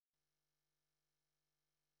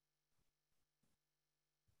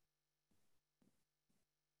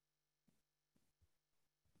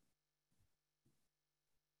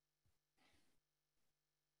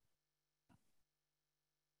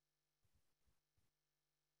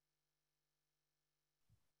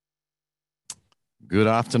Good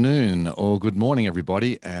afternoon or good morning,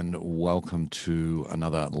 everybody, and welcome to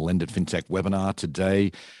another Lended FinTech webinar.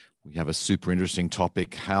 Today, we have a super interesting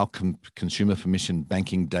topic, how consumer permission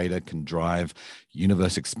banking data can drive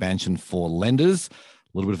universe expansion for lenders.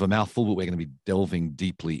 A little bit of a mouthful, but we're going to be delving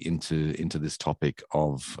deeply into this topic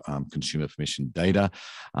of consumer permission data.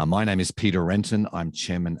 My name is Peter Renton. I'm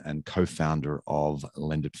chairman and co-founder of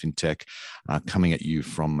Lended FinTech, coming at you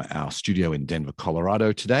from our studio in Denver,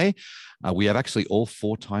 Colorado today. We have actually all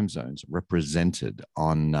 4 time zones represented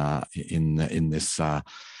on in this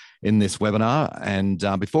webinar.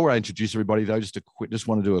 And before I introduce everybody, though, just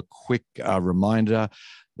want to do a quick reminder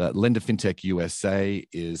that Lended FinTech USA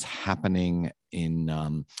is happening in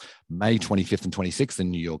May 25th and 26th in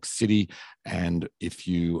New York City. And if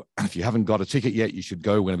you haven't got a ticket yet, you should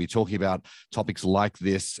go. We're going to be talking about topics like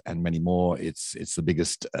this and many more. It's the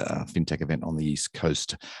biggest FinTech event on the East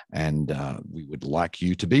Coast, and we would like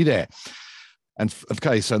you to be there. And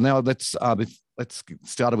okay, so now let's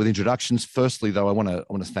start with introductions. Firstly, though, I want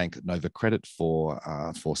to thank Nova Credit for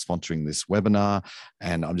sponsoring this webinar,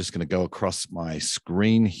 and I'm just going to go across my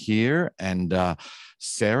screen here. And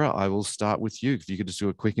Sarah, I will start with you. If you could just do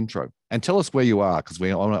a quick intro and tell us where you are, because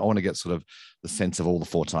I want to get sort of the sense of all the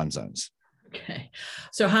 4 time zones. Okay,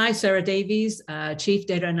 so hi, Sarah Davies, Chief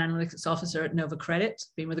Data and Analytics Officer at Nova Credit.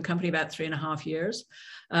 Been with the company about 3.5 years.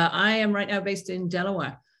 I am right now based in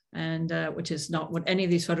Delaware, and which is not what any of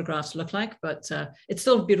these photographs look like, but it's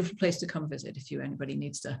still a beautiful place to come visit if anybody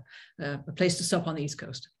needs a place to stop on the East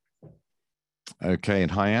Coast. Okay,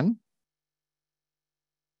 and Hayyan?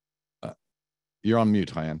 You're on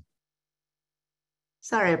mute, Hayyan.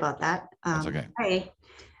 Sorry about that. That's okay. Hey,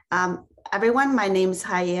 everyone, my name is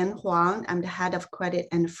Hayyan Huang. I'm the head of credit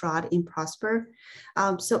and fraud in Prosper.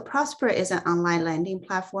 So Prosper is an online lending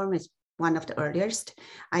platform. It's one of the earliest.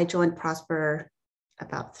 I joined Prosper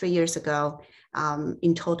about 3 years ago,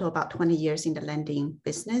 in total about 20 years in the lending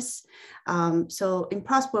business. So in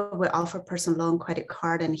Prosper, we offer personal loan, credit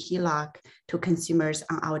card, and HELOC to consumers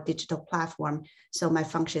on our digital platform. So my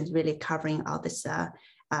function is really covering all this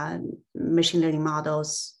machine learning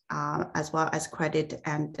models, as well as credit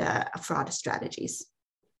and fraud strategies.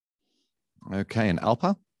 Okay, and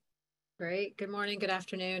Alpa? Great. Good morning. Good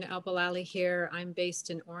afternoon. Alpa Lally here. I'm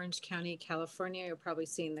based in Orange County, California. You're probably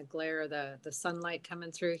seeing the glare, the sunlight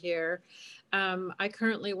coming through here. I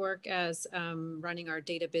currently work as running our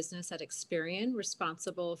data business at Experian,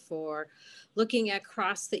 responsible for looking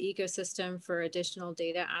across the ecosystem for additional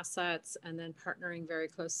data assets and then partnering very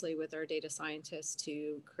closely with our data scientists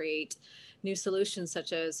to create new solutions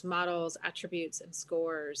such as models, attributes, and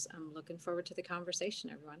scores. I'm looking forward to the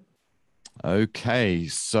conversation, everyone. Okay,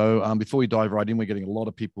 so before we dive right in, we're getting a lot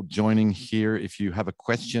of people joining here. If you have a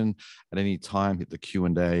question at any time, hit the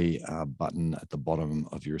Q&A button at the bottom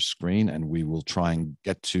of your screen, and we will try and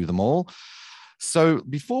get to them all. So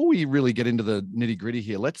before we really get into the nitty gritty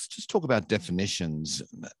here, let's just talk about definitions.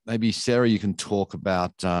 Maybe Sarah, you can talk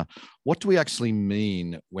about what do we actually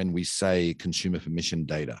mean when we say consumer permission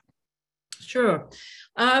data? Sure.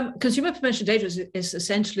 Consumer permission data is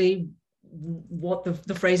essentially what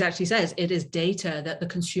the phrase actually says. It is data that the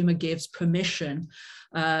consumer gives permission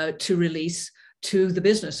to release to the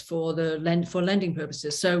business for lending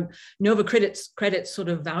purposes. So Nova Credit's sort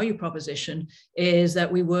of value proposition is that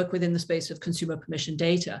we work within the space of consumer permission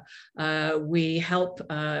data. We help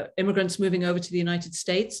immigrants moving over to the United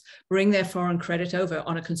States bring their foreign credit over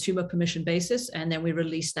on a consumer permission basis, and then we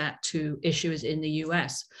release that to issuers in the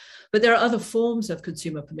US. But there are other forms of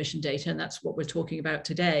consumer permission data, and that's what we're talking about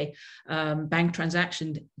today. Bank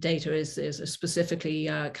transaction data is specifically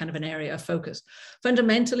kind of an area of focus.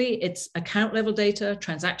 Fundamentally, it's account level data,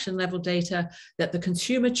 transaction level data that the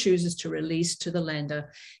consumer chooses to release to the lender.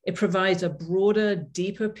 It provides a broader,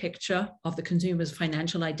 deeper picture of the consumer's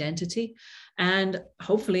financial identity and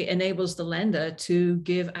hopefully enables the lender to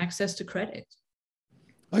give access to credit.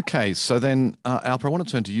 Okay, so then Alpa, I want to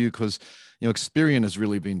turn to you because Experian has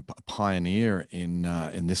really been a pioneer in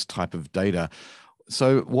this type of data.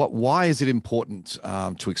 So why is it important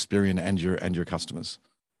to Experian and your customers?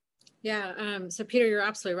 Yeah, so Peter, you're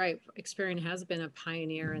absolutely right. Experian has been a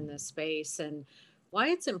pioneer in this space, and why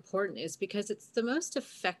it's important is because it's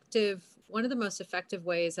one of the most effective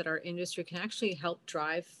ways that our industry can actually help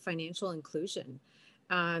drive financial inclusion.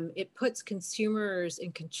 It puts consumers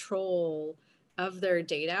in control of their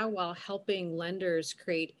data while helping lenders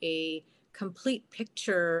create a complete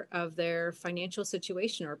picture of their financial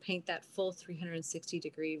situation or paint that full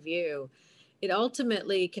 360-degree view. It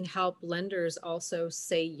ultimately can help lenders also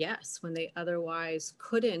say yes when they otherwise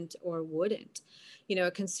couldn't or wouldn't.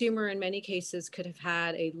 a consumer in many cases could have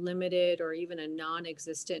had a limited or even a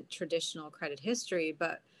non-existent traditional credit history,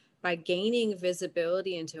 but by gaining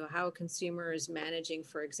visibility into how a consumer is managing,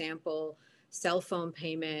 for example, cell phone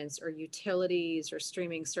payments or utilities or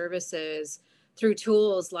streaming services through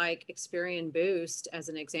tools like Experian Boost, as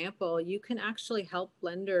an example, you can actually help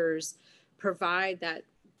lenders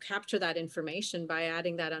capture that information by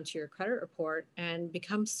adding that onto your credit report and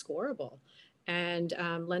become scoreable. And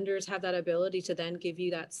lenders have that ability to then give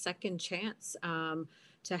you that second chance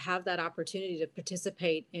to have that opportunity to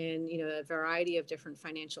participate in, a variety of different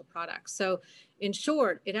financial products. So in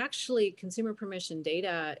short, consumer permission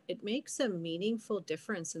data, it makes a meaningful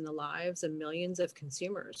difference in the lives of millions of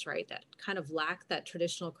consumers, right? That kind of lack that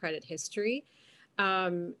traditional credit history.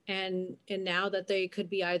 And now that they could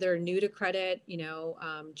be either new to credit,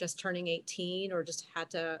 just turning 18, or just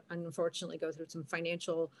had to unfortunately go through some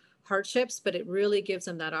financial hardships, but it really gives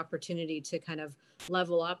them that opportunity to kind of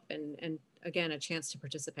level up and again, a chance to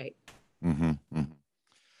participate. Mm-hmm, mm-hmm.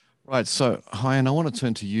 Right. So, Hayyan, I want to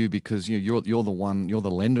turn to you because you're the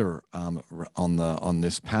lender on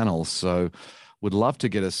this panel. So, would love to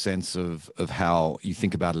get a sense of how you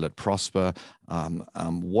think about it at Prosper. How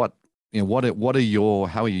are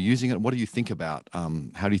you using it? What do you think about?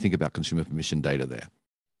 How do you think about consumer permission data there?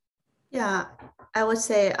 Yeah, I would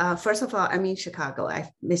say, first of all, I'm in Chicago.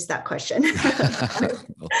 I missed that question.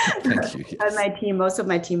 Well, thank you. Yes. Most of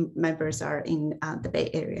my team members are in the Bay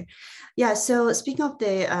Area. Yeah, so speaking of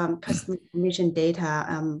the customer permission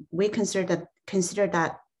data, we consider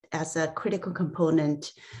that as a critical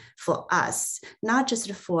component for us, not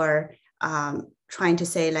just for trying to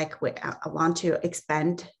say like I want to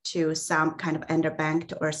expand to some kind of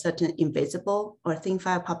underbanked or certain invisible or thin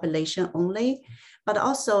file population only, but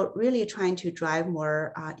also really trying to drive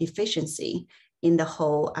more efficiency in the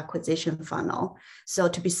whole acquisition funnel. So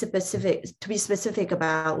to be specific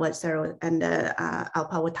about what Sarah and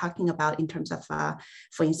Alpa were talking about in terms of,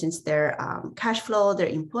 for instance, their cash flow, their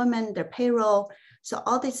employment, their payroll. So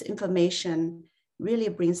all this information really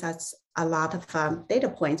brings us a lot of data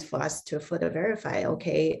points for us to further verify,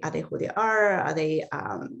 okay, are they who they are they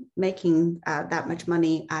making that much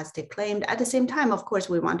money as they claimed? At the same time, of course,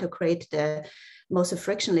 we want to create the most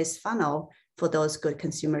frictionless funnel for those good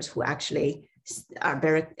consumers who actually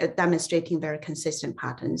are demonstrating very consistent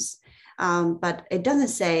patterns. But it doesn't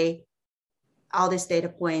say all these data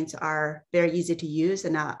points are very easy to use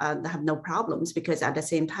and have no problems, because at the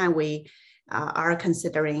same time, we are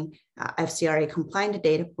considering FCRA compliant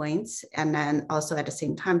data points, and then also at the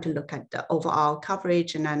same time to look at the overall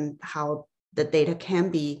coverage and then how the data can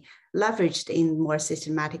be leveraged in more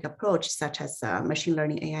systematic approach, such as machine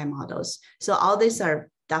learning AI models. So all these are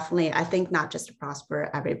definitely, I think, not just Prosper,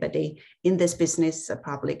 everybody in this business are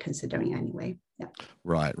probably considering anyway. Yeah.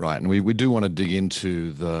 Right. And we do want to dig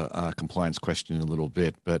into the compliance question in a little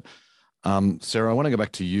bit, but Sarah, I want to go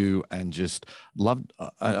back to you and just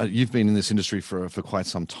you've been in this industry for quite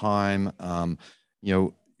some time.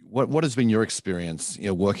 What has been your experience,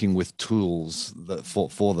 working with tools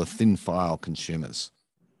for the thin file consumers?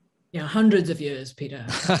 Yeah, hundreds of years, Peter.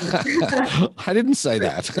 I didn't say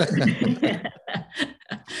that.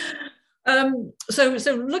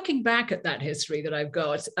 So looking back at that history that I've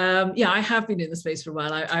got, I have been in the space for a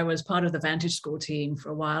while. I was part of the Vantage Score team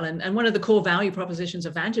for a while, and one of the core value propositions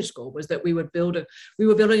of Vantage Score was that we were building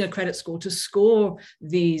a credit score to score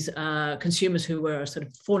these consumers who were sort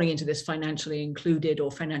of falling into this financially included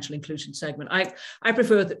or financial inclusion segment. I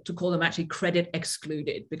prefer to call them actually credit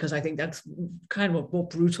excluded, because I think that's kind of more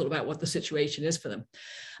brutal about what the situation is for them.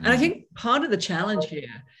 And I think part of the challenge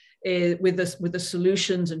here with the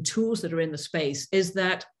solutions and tools that are in the space is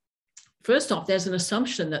that, first off, there's an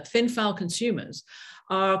assumption that thin file consumers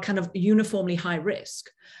are kind of uniformly high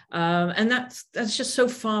risk, and that's just so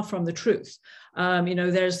far from the truth.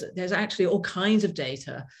 There's actually all kinds of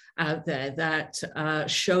data out there that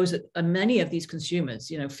shows that many of these consumers,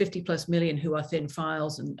 50+ million who are thin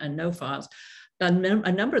files and no files, a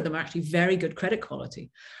number of them are actually very good credit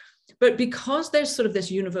quality. But because there's sort of this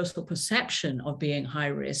universal perception of being high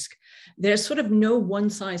risk, there's sort of no one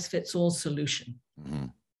size fits all solution.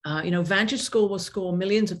 Mm-hmm. Vantage Score will score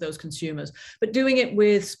millions of those consumers, but doing it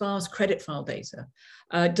with sparse credit file data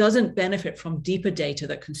doesn't benefit from deeper data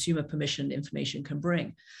that consumer permission information can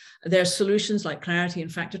bring. There are solutions like Clarity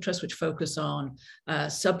and Factor Trust, which focus on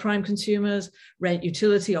subprime consumers, rent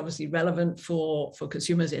utility, obviously relevant for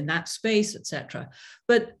consumers in that space, et cetera.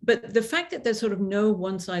 But the fact that there's sort of no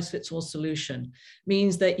one size fits all solution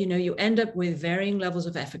means that, you end up with varying levels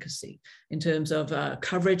of efficacy in terms of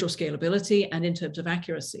coverage or scalability and in terms of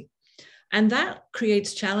accuracy. And that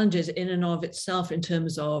creates challenges in and of itself in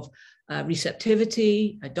terms of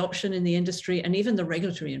receptivity, adoption in the industry, and even the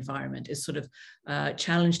regulatory environment is sort of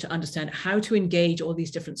challenged to understand how to engage all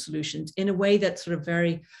these different solutions in a way that's sort of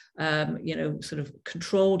very, sort of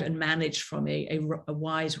controlled and managed from a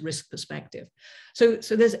wise risk perspective. So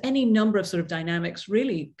there's any number of sort of dynamics,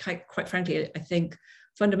 really, quite frankly, I think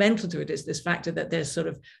fundamental to it is this factor that there's sort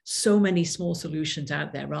of so many small solutions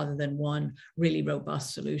out there rather than one really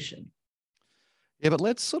robust solution. Yeah, but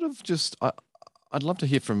let's sort of just, I'd love to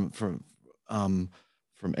hear from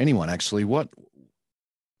anyone actually. What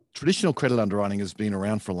traditional credit underwriting has been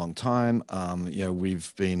around for a long time.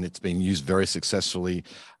 It's been used very successfully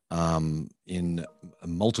in a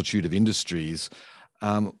multitude of industries.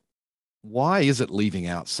 Why is it leaving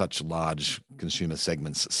out such large consumer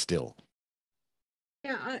segments still?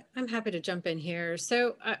 Yeah, I'm happy to jump in here.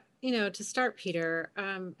 So, to start, Peter,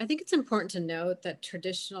 I think it's important to note that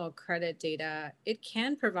traditional credit data, it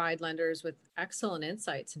can provide lenders with excellent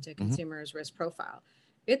insights into consumers' risk profile.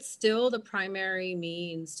 It's still the primary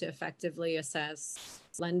means to effectively assess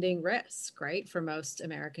lending risk, right, for most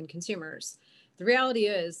American consumers. The reality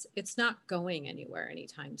is it's not going anywhere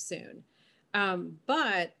anytime soon.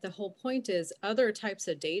 But the whole point is other types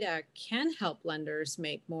of data can help lenders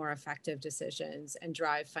make more effective decisions and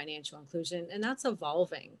drive financial inclusion, and that's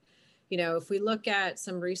evolving. If we look at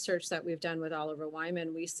some research that we've done with Oliver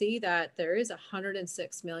Wyman, we see that there is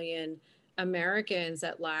 106 million Americans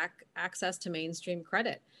that lack access to mainstream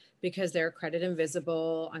credit because they're credit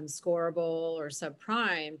invisible, unscorable, or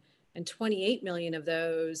subprime. And 28 million of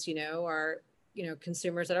those, are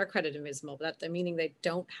consumers that are credit invisible, but meaning they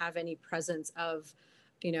don't have any presence of,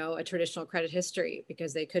 a traditional credit history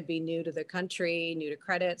because they could be new to the country, new to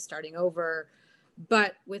credit, starting over.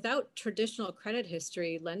 But without traditional credit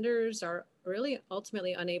history, lenders are really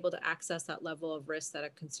ultimately unable to access that level of risk that a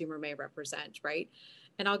consumer may represent, right?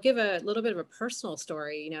 And I'll give a little bit of a personal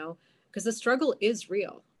story, because the struggle is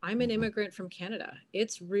real. I'm an immigrant from Canada.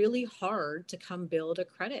 It's really hard to come build a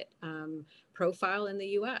credit profile in the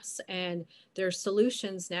US. And there's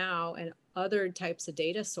solutions now and other types of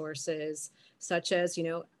data sources, such as,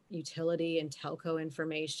 utility and telco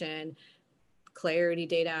information, clarity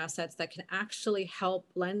data assets that can actually help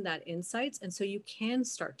lend that insights. And so you can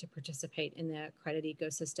start to participate in the credit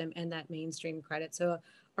ecosystem and that mainstream credit. So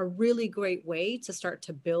a really great way to start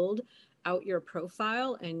to build out your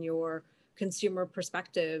profile and your consumer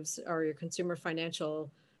perspectives or your consumer financial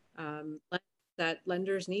that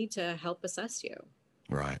lenders need to help assess you.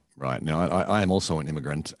 Right. Now, I am also an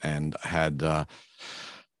immigrant and had the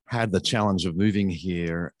challenge of moving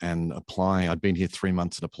here and applying. I'd been here 3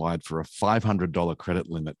 months and applied for a $500 credit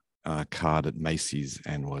limit card at Macy's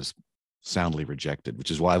and was soundly rejected,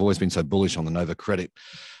 which is why I've always been so bullish on the Nova Credit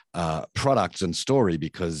product and story,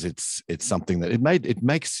 because it's something that it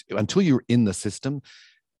makes, until you're in the system,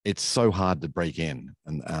 it's so hard to break in,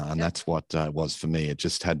 and that's what it was for me. It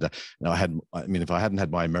just had to, if I hadn't had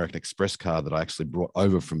my American Express card that I actually brought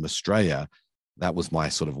over from Australia, that was my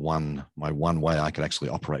sort of one way I could actually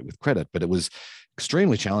operate with credit. But it was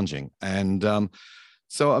extremely challenging, and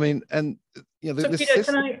so Peter,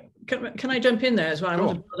 can I jump in there as well? Sure. I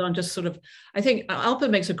want to build on just sort of, I think Alpa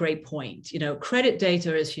makes a great point. Credit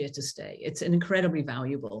data is here to stay. It's an incredibly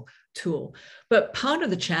valuable tool. But part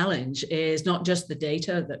of the challenge is not just the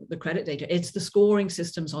data, the credit data, it's the scoring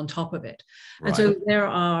systems on top of it. Right. And so there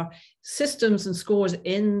are systems and scores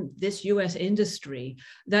in this US industry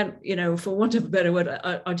that, for want of a better word,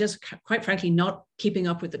 are just quite frankly not keeping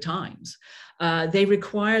up with the times. They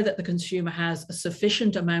require that the consumer has a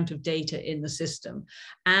sufficient amount of data in the system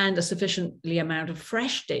and a sufficiently amount of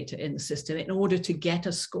fresh data in the system in order to get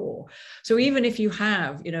a score. So even if you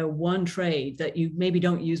have, one trade that you maybe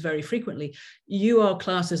don't use very frequently, you are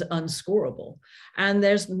classed as unscorable. And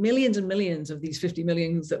there's millions and millions of these 50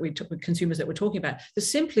 million consumers that we're talking about that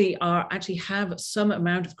simply actually have some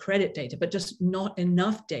amount of credit data, but just not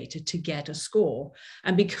enough data to get a score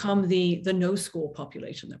and become the no score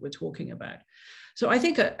population that we're talking about. So I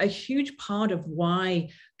think a huge part of why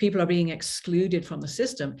people are being excluded from the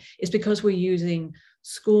system is because we're using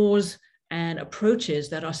scores and approaches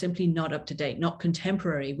that are simply not up to date, not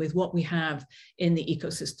contemporary with what we have in the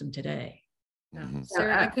ecosystem today.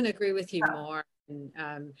 Sarah, I couldn't agree with you more.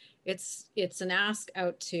 And it's an ask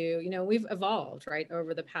out to, we've evolved, right,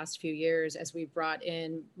 over the past few years as we brought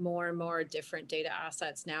in more and more different data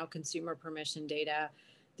assets, now consumer permission data.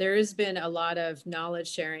 There has been a lot of knowledge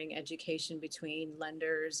sharing, education between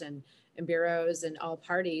lenders and bureaus and all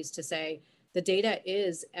parties to say the data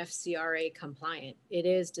is FCRA compliant. It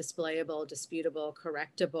is displayable, disputable,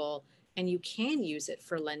 correctable, and you can use it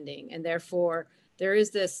for lending. And therefore, there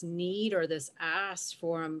is this need or this ask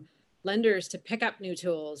from lenders to pick up new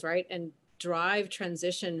tools, right? And drive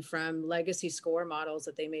transition from legacy score models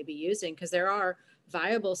that they may be using, because there are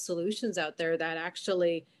viable solutions out there that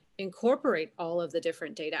actually incorporate all of the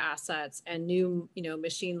different data assets and new,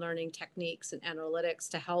 machine learning techniques and analytics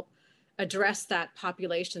to help address that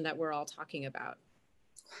population that we're all talking about.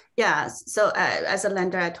 Yeah, so as a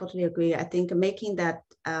lender, I totally agree. I think making that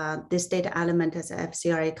this data element as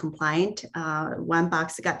FCRA compliant, one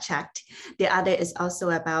box got checked. The other is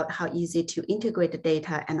also about how easy to integrate the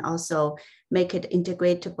data and also make it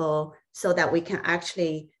integratable so that we can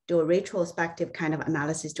actually do a retrospective kind of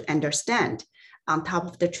analysis to understand on top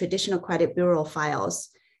of the traditional credit bureau files,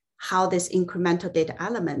 how these incremental data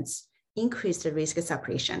elements increase the risk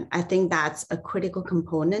separation. I think that's a critical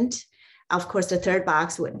component. Of course, the third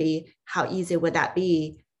box would be how easy would that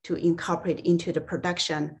be to incorporate into the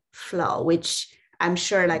production flow, which I'm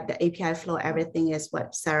sure like the API flow, everything is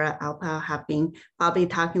what Sarah, Alpa have been probably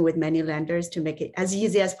talking with many lenders to make it as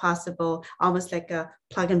easy as possible, almost like a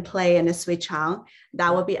plug and play and a switch on.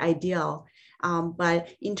 That would be ideal. But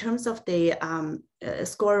in terms of the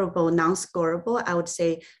scoreable, non-scoreable, I would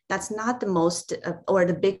say that's not the most or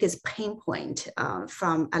the biggest pain point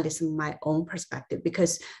from at least my own perspective,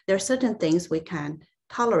 because there are certain things we can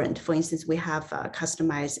tolerate. For instance, we have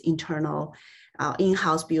customized internal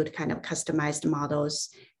in-house built kind of customized models,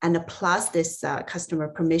 and plus this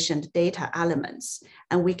customer permissioned data elements.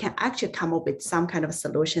 And we can actually come up with some kind of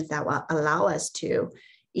solutions that will allow us to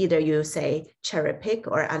either you say cherry pick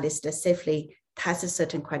or at least safely test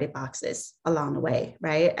certain credit boxes along the way,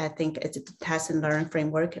 right? I think it's a test and learn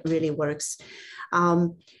framework really works.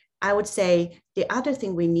 I would say the other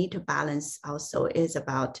thing we need to balance also is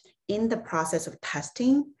about in the process of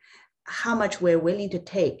testing, how much we're willing to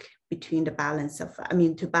take between the balance of,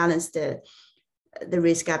 to balance the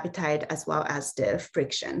risk appetite as well as the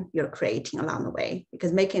friction you're creating along the way,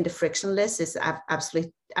 because making the frictionless is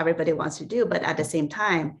absolutely everybody wants to do, but at the same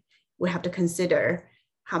time, we have to consider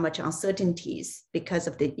how much uncertainties because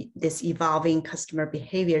of this evolving customer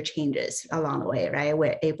behavior changes along the way, right?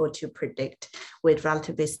 We're able to predict with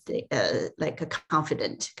relatively like a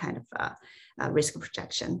confident kind of risk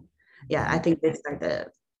projection. Yeah, I think these are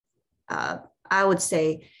the, I would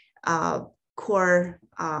say, core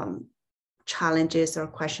challenges or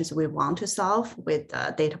questions we want to solve with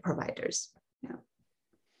data providers. Yeah.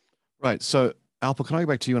 Right. So Alpa, can I go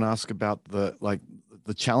back to you and ask about the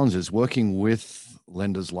challenges working with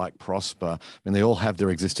lenders like Prosper? I mean, they all have their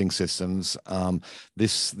existing systems.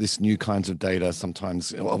 This new kinds of data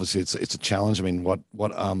sometimes, obviously, it's a challenge. I mean, what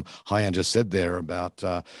Hayyan just said there about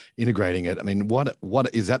integrating it. I mean, what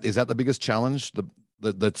is that? Is that the biggest challenge?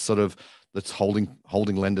 That's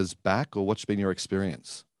holding lenders back, or what's been your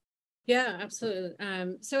experience? Yeah, absolutely.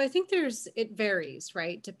 So I think it varies,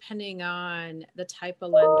 right? Depending on the type of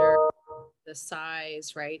lender, the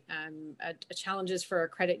size, right? Challenges for a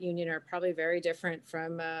credit union are probably very different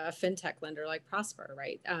from a fintech lender like Prosper,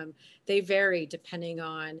 right? They vary depending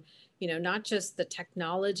on, not just the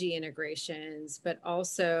technology integrations, but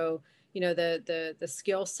also, the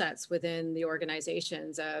skill sets within the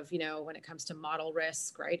organizations of, when it comes to model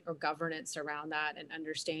risk, right? Or governance around that and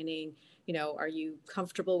understanding, are you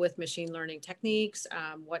comfortable with machine learning techniques?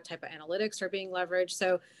 What type of analytics are being leveraged?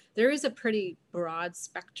 So there is a pretty broad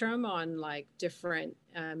spectrum on like different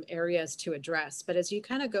areas to address. But as you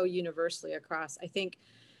kind of go universally across, I think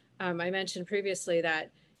I mentioned previously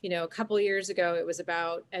that, a couple of years ago, it was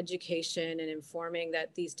about education and informing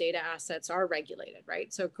that these data assets are regulated,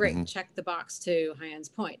 right? So great, check the box to Hayyan's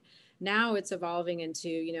point. Now it's evolving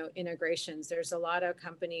into, integrations. There's a lot of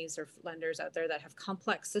companies or lenders out there that have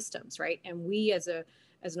complex systems, right? And we as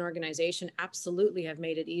an organization absolutely have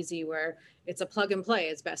made it easy where it's a plug and play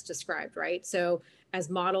as best described, right? So as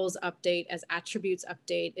models update, as attributes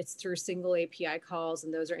update, it's through single API calls,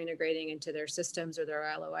 and those are integrating into their systems or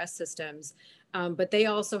their LOS systems. But they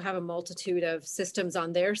also have a multitude of systems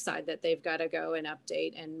on their side that they've got to go and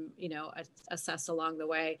update and, assess along the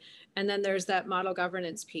way. And then there's that model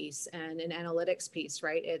governance piece and an analytics piece,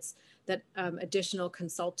 right? It's that additional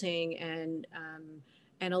consulting and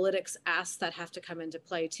analytics asks that have to come into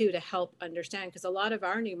play too to help understand, because a lot of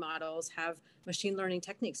our new models have machine learning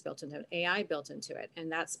techniques built into it, AI built into it.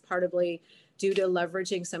 And that's partly due to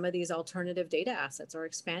leveraging some of these alternative data assets or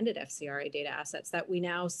expanded FCRA data assets that we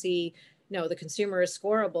now see, the consumer is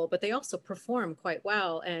scoreable, but they also perform quite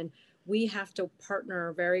well. And we have to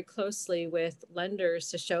partner very closely with lenders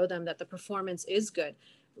to show them that the performance is good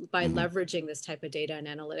by leveraging this type of data and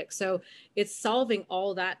analytics. So it's solving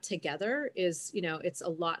all that together is, it's a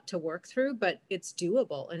lot to work through, but it's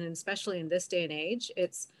doable. And especially in this day and age,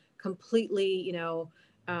 it's completely,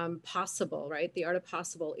 possible, right? The art of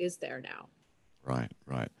possible is there now. Right,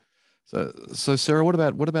 right. So Sarah,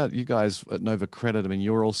 what about you guys at Nova Credit? I mean,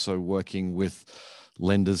 you're also working with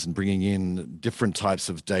lenders and bringing in different types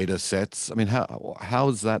of data sets. I mean, how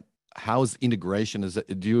is that? How is integration?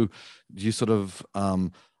 Do you sort of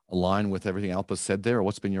align with everything Alpa said there, or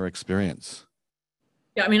what's been your experience?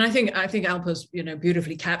 Yeah, I mean, I think Alpa's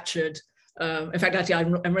beautifully captured. In fact, actually,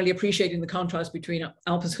 I'm really appreciating the contrast between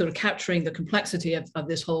Alpa's sort of capturing the complexity of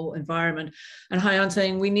this whole environment, and Hayyan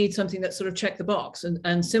saying we need something that sort of check the box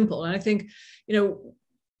and simple. And I think,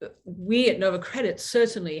 we at Nova Credit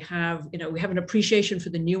certainly have, we have an appreciation for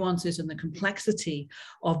the nuances and the complexity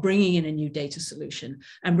of bringing in a new data solution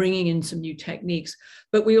and bringing in some new techniques.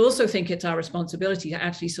 But we also think it's our responsibility to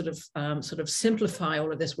actually sort of simplify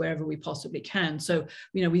all of this wherever we possibly can. So,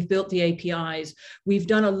 we've built the APIs. We've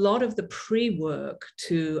done a lot of the pre-work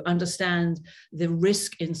to understand the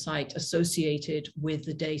risk insight associated with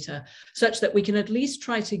the data, such that we can at least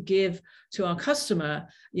try to give to our customer,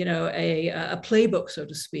 a playbook, so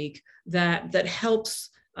to speak, that helps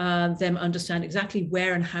them understand exactly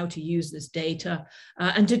where and how to use this data,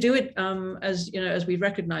 and to do it as we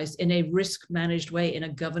recognized, in a risk managed way, in a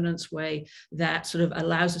governance way that sort of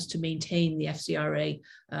allows us to maintain the FCRA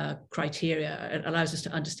criteria. It allows us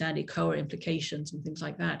to understand ECOA implications and things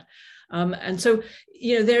like that. And so,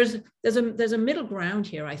 there's a middle ground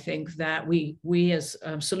here. I think that we as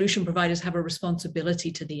solution providers have a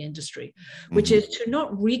responsibility to the industry, which is to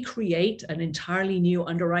not recreate an entirely new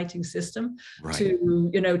underwriting system, right,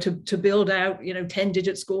 to build out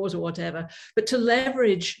 10-digit scores or whatever, but to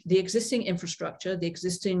leverage the existing infrastructure, the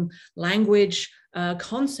existing language,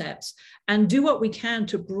 concepts, and do what we can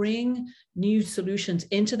to bring new solutions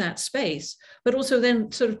into that space, but also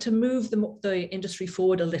then sort of to move the industry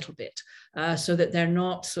forward a little bit, so that they're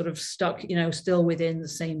not sort of stuck, still within the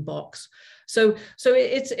same box. So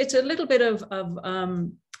it's a little bit of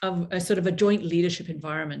a sort of a joint leadership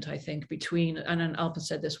environment, I think, between, and Alpa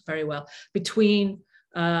said this very well, between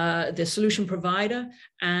the solution provider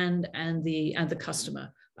and the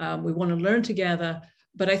customer. We want to learn together.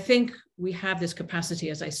 But I think we have this capacity,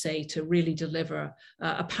 as I say, to really deliver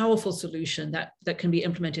a powerful solution that can be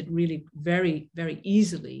implemented really very, very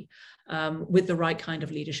easily, with the right kind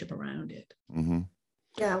of leadership around it. Mm-hmm.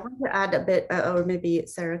 Yeah, I want to add a bit, or maybe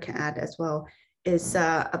Sarah can add as well, is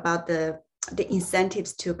about the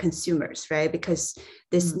incentives to consumers, right? Because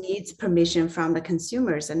this needs permission from the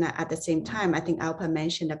consumers. And at the same time, I think Alpa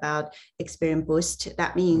mentioned about Experian Boost.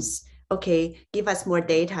 That means, okay, give us more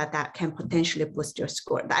data that can potentially boost your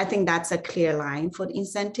score. I think that's a clear line for the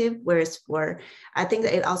incentive, whereas I think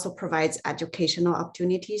that it also provides educational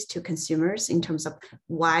opportunities to consumers in terms of,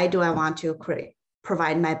 why do I want to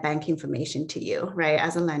provide my bank information to you, right,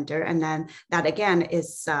 as a lender? And then that again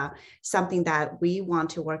is something that we want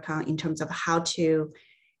to work on in terms of how to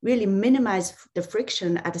really minimize the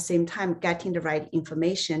friction, at the same time getting the right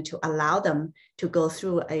information to allow them to go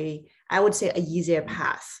through I would say, a easier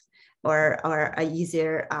path, or a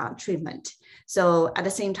easier treatment. So at the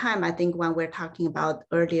same time, I think when we're talking about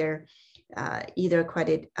earlier, either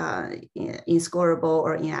credit inscorable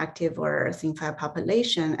or inactive or thing 5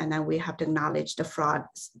 population, and then we have to acknowledge the fraud.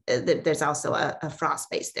 There's also a fraud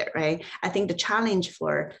space there, right? I think the challenge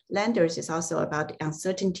for lenders is also about the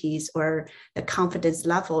uncertainties or the confidence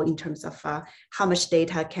level in terms of how much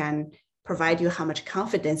data can provide you how much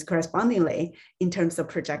confidence correspondingly in terms of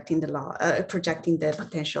projecting the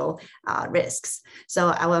potential risks. So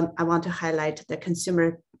I want to highlight the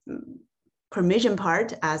consumer permission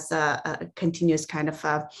part as a continuous kind of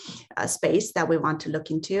a space that we want to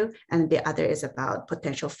look into, and the other is about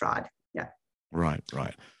potential fraud. Yeah. Right.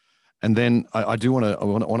 And then I do want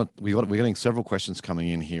to. We're getting several questions coming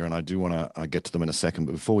in here, and I do want to get to them in a second.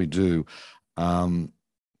 But before we do,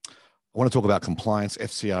 I want to talk about compliance,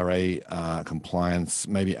 FCRA compliance.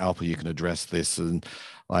 Maybe Alpa, you can address this, and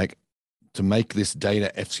like, to make this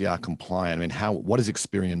data FCR compliant. I mean, what is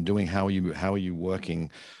Experian doing? How are you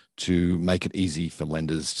working to make it easy for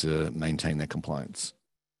lenders to maintain their compliance?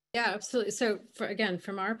 Yeah, absolutely. So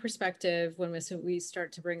from our perspective, when we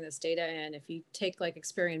start to bring this data in, if you take like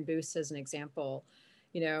Experian Boost as an example,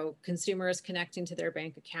 consumers connecting to their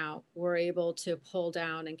bank account, we're able to pull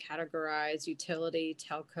down and categorize utility,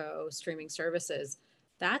 telco, streaming services.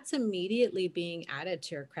 That's immediately being added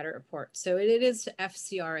to your credit report. So it is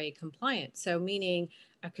FCRA compliant. So meaning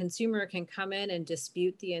a consumer can come in and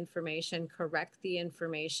dispute the information, correct the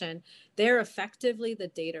information. They're effectively the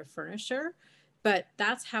data furnisher. But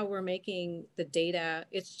that's how we're making the data.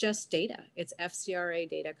 It's just data. It's FCRA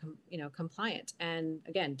data, compliant. And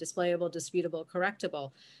again, displayable, disputable,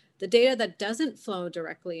 correctable. The data that doesn't flow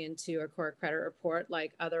directly into a core credit report,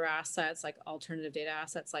 like other assets, like alternative data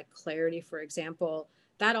assets, like Clarity, for example,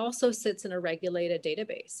 that also sits in a regulated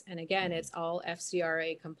database. And again, it's all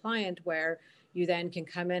FCRA compliant, where you then can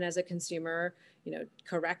come in as a consumer,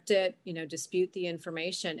 correct it, dispute the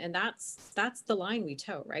information. And that's the line we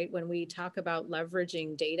toe, right? When we talk about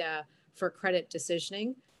leveraging data for credit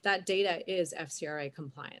decisioning, that data is FCRA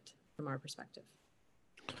compliant from our perspective.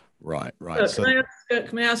 Right. So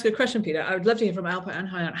can I ask a question, Peter? I would love to hear from Alpa and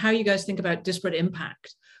Hayyan how you guys think about disparate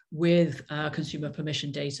impact with consumer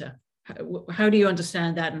permission data. How do you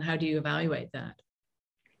understand that, and how do you evaluate that?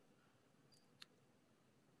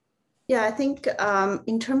 Yeah, I think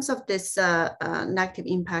in terms of this negative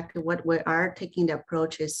impact, what we are taking the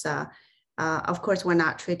approach is, of course, we're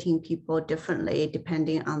not treating people differently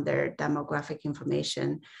depending on their demographic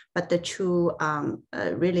information, but the true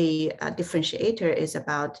really differentiator is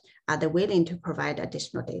about are they willing to provide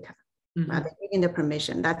additional data? Mm-hmm. Are they giving the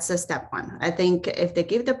permission? That's the step one. I think if they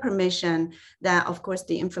give the permission, then of course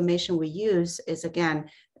the information we use is again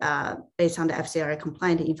based on the FCRA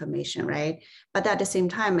compliant information, right? But at the same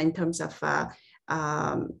time, in terms of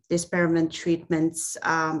disparate treatments,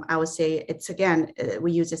 I would say it's again,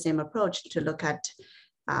 we use the same approach to look at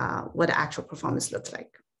what the actual performance looks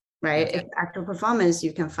like, right? Okay. If actual performance,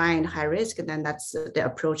 you can find high risk, then that's the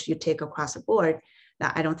approach you take across the board.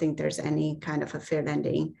 That I don't think there's any kind of a fair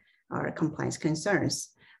lending or compliance concerns.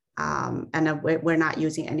 And we're not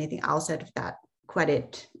using anything outside of that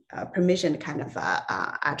credit permission kind of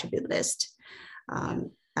attribute list.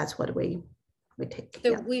 That's what we take.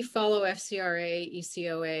 So we follow FCRA,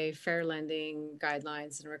 ECOA, fair lending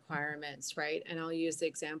guidelines and requirements, right? And I'll use the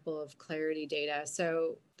example of Clarity data.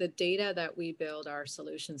 So the data that we build our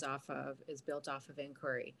solutions off of is built off of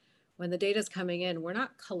inquiry. When the data is coming in, we're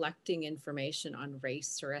not collecting information on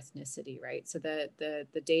race or ethnicity, right? So the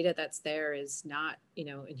data that's there is not,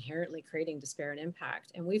 inherently creating disparate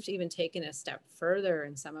impact. And we've even taken a step further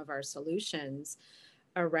in some of our solutions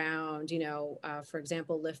around, for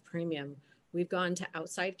example, Lift Premium. We've gone to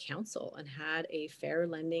outside counsel and had a fair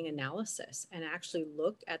lending analysis and actually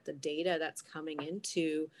looked at the data that's coming in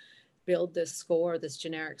to build this score, this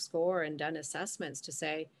generic score, and done assessments to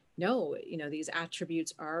say, no, these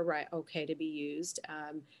attributes are okay to be used,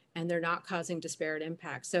 and they're not causing disparate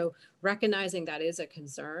impact. So recognizing that is a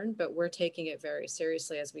concern, but we're taking it very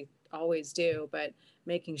seriously, as we always do, but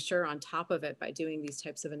making sure on top of it by doing these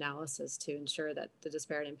types of analysis to ensure that the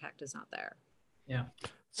disparate impact is not there. Yeah.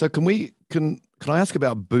 So can I ask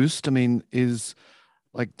about Boost? I mean, is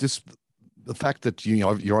like just the fact that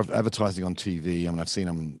you're advertising on TV. I mean, I've seen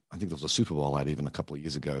them. I think there was a Super Bowl ad even a couple of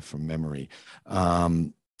years ago from memory.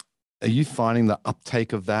 Are you finding the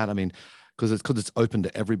uptake of that? I mean, because it's open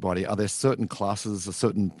to everybody. Are there certain classes or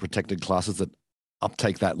certain protected classes that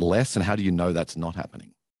uptake that less? And how do you know that's not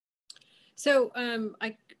happening? So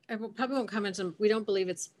I probably won't comment on, we don't believe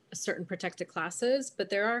it's certain protected classes, but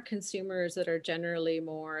there are consumers that are generally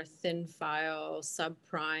more thin file,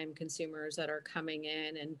 subprime consumers that are coming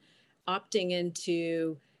in and opting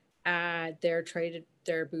into add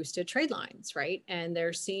their boosted trade lines, right? And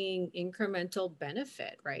they're seeing incremental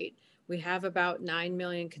benefit, right? We have about 9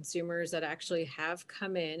 million consumers that actually have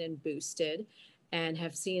come in and boosted and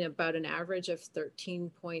have seen about an average of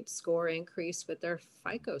 13-point score increase with their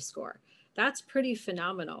FICO score. That's pretty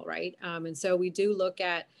phenomenal, right? And so we do look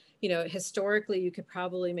at, historically, you could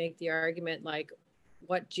probably make the argument like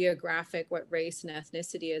what geographic, what race and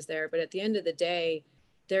ethnicity is there. But at the end of the day,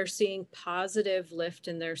 they're seeing positive lift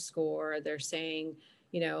in their score. They're saying,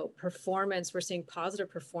 performance, we're seeing positive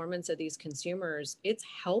performance of these consumers. It's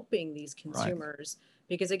helping these consumers, right?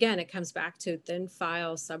 Because again, it comes back to thin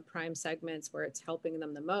file subprime segments where it's helping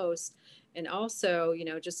them the most. And also,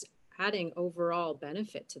 just adding overall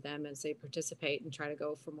benefit to them as they participate and try to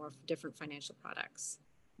go for more different financial products.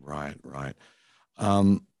 Right.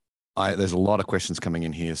 There's a lot of questions coming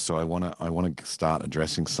in here, so I want to start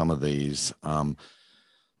addressing some of these.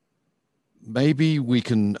 Maybe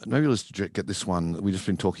let's get this one. We've just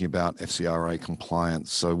been talking about FCRA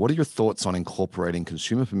compliance. So what are your thoughts on incorporating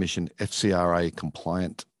consumer permission FCRA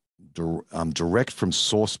compliant direct from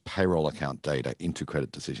source payroll account data into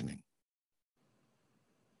credit decisioning?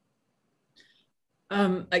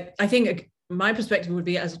 I think my perspective would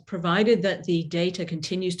be as provided that the data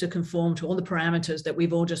continues to conform to all the parameters that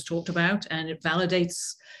we've all just talked about, and it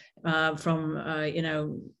validates from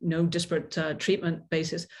no disparate treatment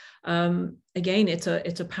basis. Again, it's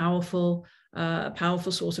a powerful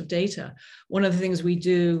source of data. One of the things we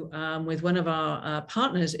do with one of our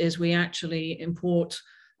partners is we actually import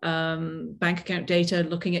bank account data,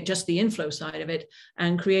 looking at just the inflow side of it,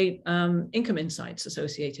 and create income insights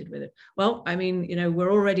associated with it. Well, I mean,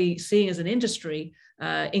 we're already seeing as an industry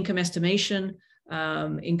income estimation,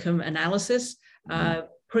 income analysis.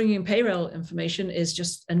 Bringing in payroll information is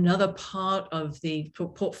just another part of the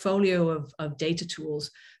portfolio of data tools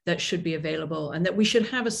that should be available, and that we should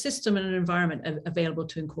have a system and an environment available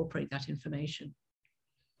to incorporate that information.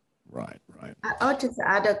 Right. I'll just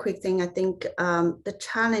add a quick thing. I think the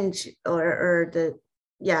challenge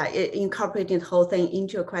incorporating the whole thing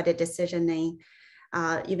into a credit decisioning,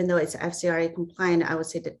 even though it's FCRA compliant, I would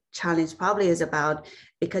say the challenge probably is about,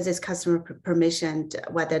 because it's customer permissioned,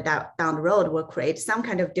 whether that down the road will create some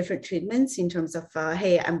kind of different treatments in terms of,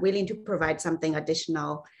 hey, I'm willing to provide something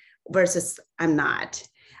additional versus I'm not.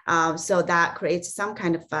 So that creates some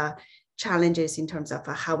kind of challenges in terms of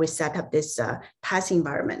how we set up this tax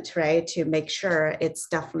environment, right? To make sure it's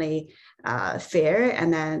definitely fair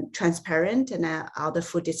and then transparent, and all the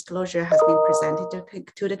full disclosure has been presented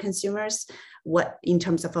to the consumers, in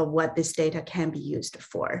terms of what this data can be used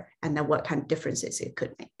for, and then what kind of differences it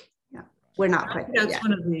could make. Yeah, we're not quite there yet.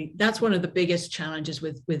 That's one of the biggest challenges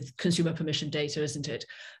with consumer permission data, isn't it?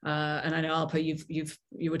 And I know, Alpa,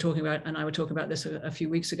 you were talking about, and I were talking about this a few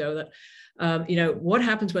weeks ago, that what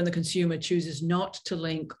happens when the consumer chooses not to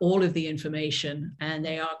link all of the information, and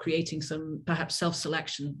they are creating some perhaps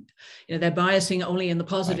self-selection. They're biasing only in the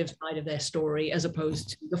positive side of their story as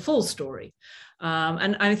opposed to the full story.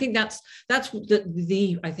 And I think that's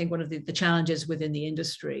I think one of the challenges within the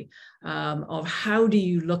industry, of how do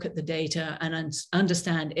you look at the data and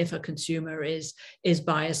understand if a consumer is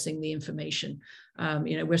biasing the information.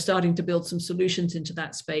 We're starting to build some solutions into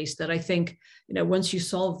that space that I think, once you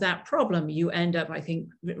solve that problem, you end up, I think,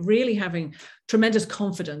 really having tremendous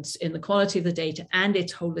confidence in the quality of the data and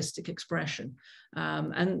its holistic expression.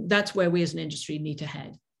 And that's where we as an industry need to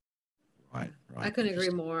head. Right. I couldn't agree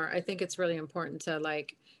more. I think it's really important to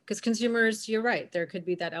because consumers, you're right, there could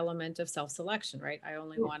be that element of self-selection, right? I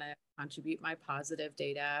only want to contribute my positive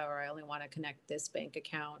data, or I only want to connect this bank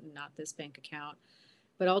account and not this bank account.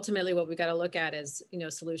 But ultimately what we got to look at is,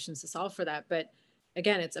 solutions to solve for that. But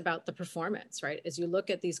again, it's about the performance, right? As you look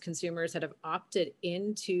at these consumers that have opted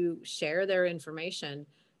in to share their information,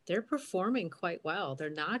 they're performing quite well. They're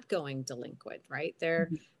not going delinquent, right? Their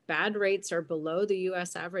bad rates are below the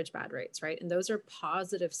US average bad rates, right? And those are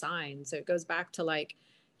positive signs. So it goes back to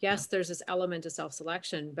yes, there's this element of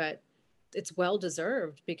self-selection, but it's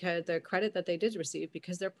well-deserved because the credit that they did receive,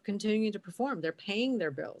 because they're continuing to perform, they're paying their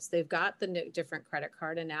bills. They've got the different credit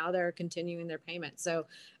card, and now they're continuing their payments. So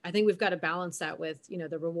I think we've got to balance that with,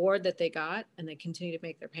 the reward that they got, and they continue to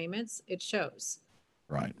make their payments. It shows.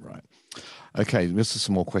 Right. Okay, this is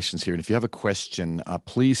some more questions here. And if you have a question,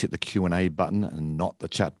 please hit the Q&A button and not the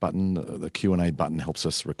chat button. The Q&A button helps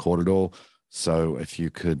us record it all. So if you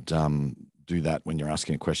could do that when you're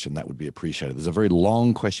asking a question, that would be appreciated. There's a very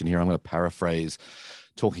long question here. I'm going to paraphrase,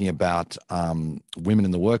 talking about women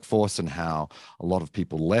in the workforce and how a lot of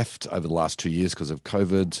people left over the last 2 years because of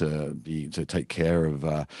COVID to take care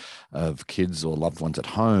of kids or loved ones at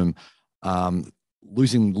home.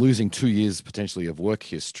 Losing 2 years potentially of work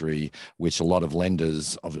history, which a lot of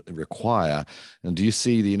lenders require. And do you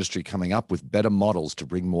see the industry coming up with better models to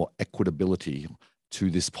bring more equitability to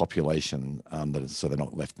this population, so they're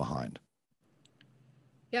not left behind?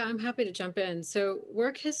 Yeah, I'm happy to jump in. So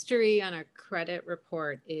work history on a credit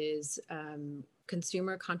report is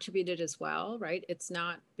consumer contributed as well, right? It's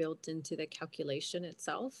not built into the calculation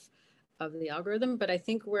itself of the algorithm, but I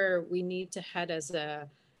think where we need to head as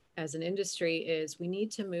an industry is we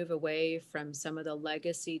need to move away from some of the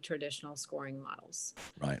legacy traditional scoring models.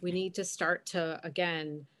 Right. We need to start to,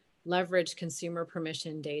 again, leverage consumer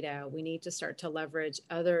permission data. We need to start to leverage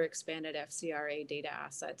other expanded FCRA data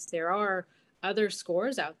assets. There are other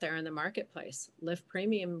scores out there in the marketplace, Lift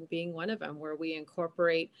Premium being one of them, where we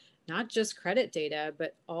incorporate not just credit data,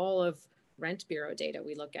 but all of rent bureau data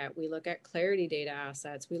we look at clarity data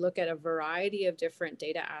assets. We look at a variety of different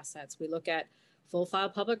data assets. We look at full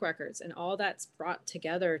file public records, and all that's brought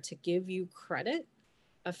together to give you credit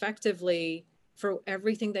effectively for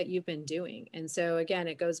everything that you've been doing. And so again,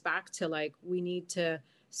 it goes back to we need to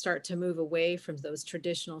start to move away from those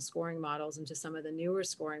traditional scoring models into some of the newer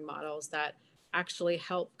scoring models that actually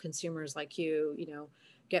help consumers like you,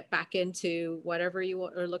 get back into whatever you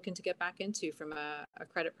are looking to get back into from a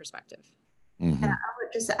credit perspective. And I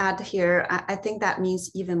would just add here, I think that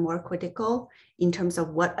means even more critical in terms of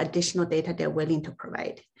what additional data they're willing to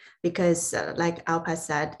provide. Because like Alpa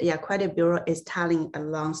said, yeah, credit bureau is telling a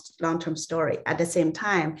long-term story. At the same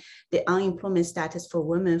time, the unemployment status for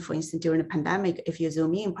women, for instance, during the pandemic, if you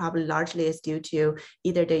zoom in, probably largely is due to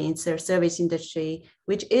either the service industry,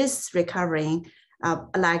 which is recovering,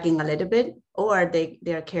 lagging a little bit, or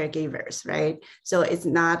they're caregivers, right? So it's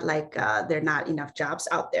not like there are not enough jobs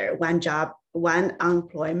out there. One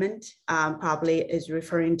unemployment probably is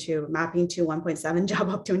referring to mapping to 1.7 job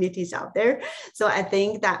opportunities out there. So I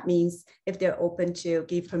think that means if they're open to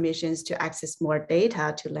give permissions to access more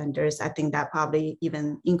data to lenders, I think that probably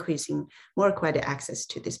even increasing more credit access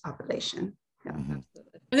to this population. Yeah.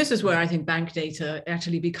 And this is where I think bank data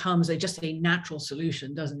actually becomes just a natural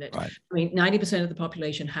solution, doesn't it? Right. I mean, 90% of the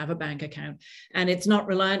population have a bank account, and it's not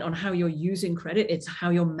reliant on how you're using credit, it's how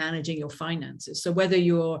you're managing your finances. So whether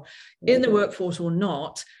you're in the workforce or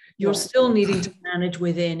not, you're still needing to manage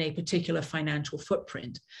within a particular financial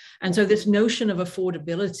footprint. And so this notion of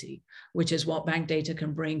affordability, which is what bank data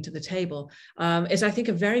can bring to the table, is, I think,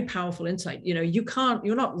 a very powerful insight. You know,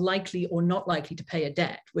 you're not likely or not likely to pay a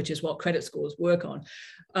debt, which is what credit scores work on,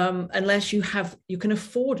 unless you can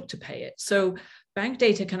afford to pay it. So bank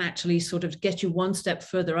data can actually sort of get you one step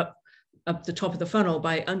further up the top of the funnel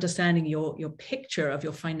by understanding your picture of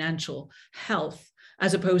your financial health,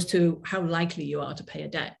 as opposed to how likely you are to pay a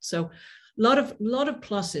debt. So a lot of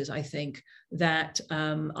pluses, I think, that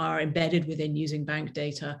are embedded within using bank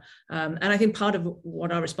data. And I think part of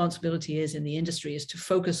what our responsibility is in the industry is to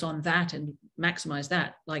focus on that and maximize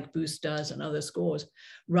that, like Boost does and other scores,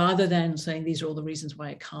 rather than saying these are all the reasons why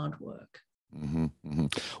it can't work.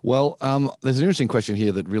 Well, there's an interesting question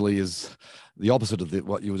here that really is the opposite of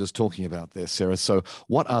what you were just talking about there, Sarah. So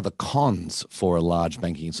what are the cons for a large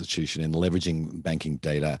banking institution in leveraging banking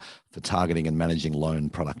data for targeting and managing loan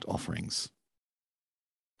product offerings?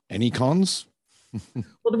 Any cons?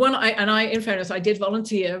 Well, the one in fairness, I did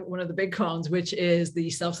volunteer one of the big cons, which is the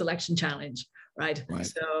self-selection challenge. Right.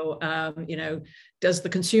 So, does the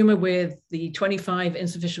consumer with the 25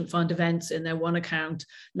 insufficient fund events in their one account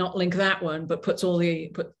not link that one, but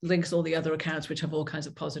links all the other accounts, which have all kinds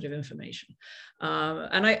of positive information?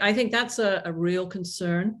 And I think that's a real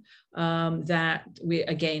concern that we,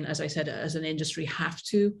 again, as I said, as an industry, have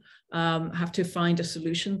to find a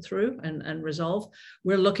solution through and resolve.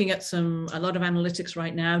 We're looking at a lot of analytics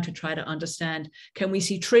right now to try to understand, can we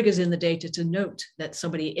see triggers in the data to note that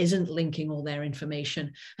somebody isn't linking all their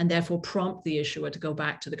information, and therefore prompt the issuer to go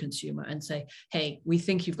back to the consumer and say, hey, we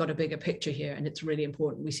think you've got a bigger picture here, and it's really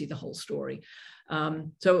important we see the whole story.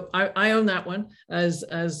 So I own that one as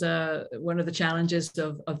one of the challenges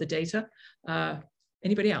of the data.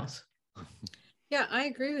 Anybody else? Yeah, I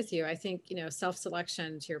agree with you. I think,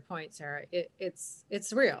 self-selection, to your point, Sarah,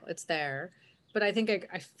 it's real, it's there. But I think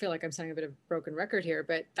I feel like I'm sounding a bit of a broken record here,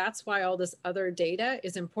 but that's why all this other data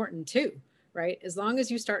is important too, right? As long as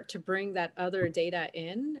you start to bring that other data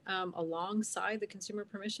in alongside the consumer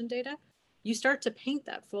permission data, you start to paint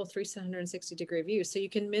that full 360-degree view. So you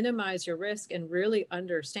can minimize your risk and really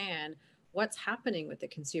understand what's happening with the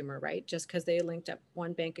consumer, right? Just because they linked up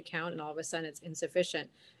one bank account and all of a sudden it's insufficient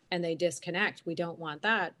and they disconnect. We don't want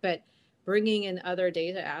that. But bringing in other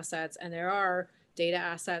data assets, and there are data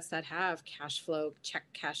assets that have cash flow, check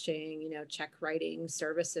cashing, check writing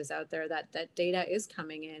services out there, that data is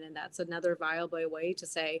coming in. And that's another viable way to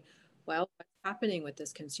say, well, what's happening with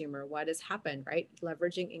this consumer? What has happened, right?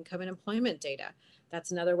 Leveraging income and employment data.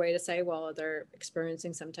 That's another way to say, well, they're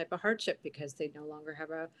experiencing some type of hardship because they no longer have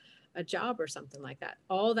a job or something like that.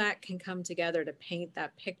 All that can come together to paint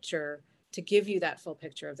that picture, to give you that full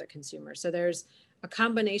picture of the consumer. So there's a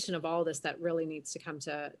combination of all this that really needs to come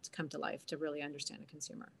to life to really understand a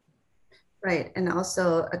consumer. Right. And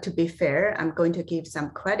also, to be fair, I'm going to give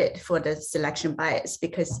some credit for the selection bias,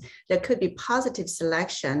 because there could be positive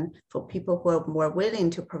selection for people who are more willing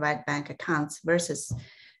to provide bank accounts versus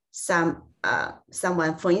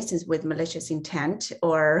someone, for instance, with malicious intent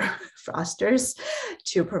or fraudsters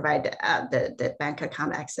to provide the bank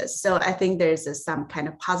account access. So I think there's some kind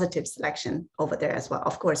of positive selection over there as well.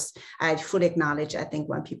 Of course, I fully acknowledge, I think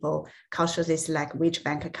when people cautiously select which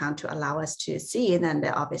bank account to allow us to see, then they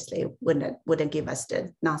obviously wouldn't give us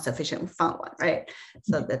the non-sufficient fund one, right?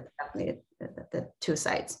 So that's definitely the two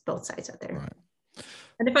sides, both sides are there. Right.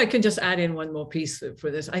 And if I can just add in one more piece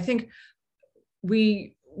for this, I think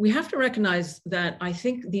we have to recognize that I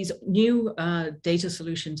think these new data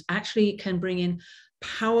solutions actually can bring in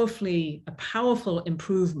a powerful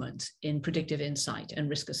improvement in predictive insight and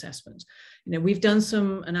risk assessment. We've done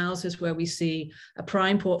some analysis where we see a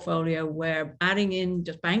prime portfolio where adding in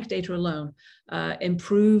just bank data alone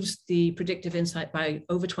improves the predictive insight by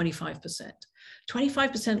over 25%.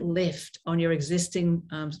 25% lift on your existing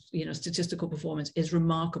statistical performance is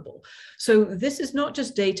remarkable. So this is not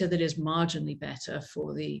just data that is marginally better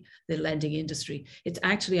for the lending industry. It's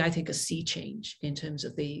actually, I think, a sea change in terms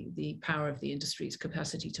of the power of the industry's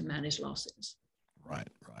capacity to manage losses. Right.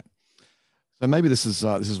 So maybe this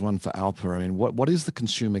is one for Alpa. I mean, what is the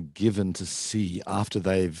consumer given to see after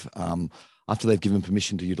they've given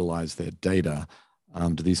permission to utilize their data?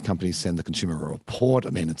 Do these companies send the consumer a report?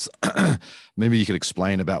 I mean, it's maybe you could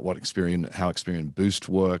explain about how Experian Boost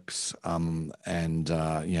works, and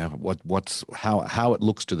how it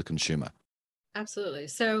looks to the consumer. Absolutely.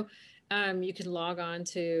 So you can log on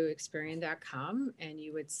to Experian.com and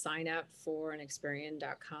you would sign up for an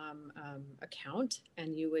Experian.com account,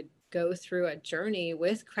 and you would go through a journey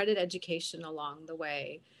with credit education along the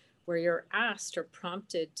way, where you're asked or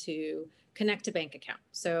prompted to connect a bank account.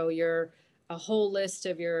 So a whole list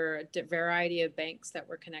of your variety of banks that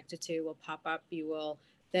we're connected to will pop up. You will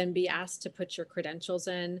then be asked to put your credentials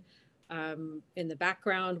in. In the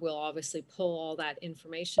background, we'll obviously pull all that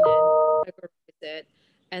information in, categorize it,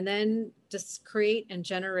 and then just create and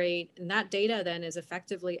generate. And that data then is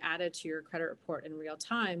effectively added to your credit report in real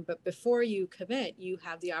time. But before you commit, you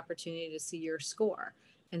have the opportunity to see your score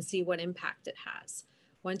and see what impact it has.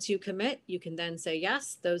 Once you commit, you can then say,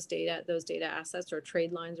 yes, those data assets or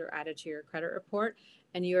trade lines are added to your credit report,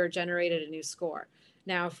 and you are generated a new score.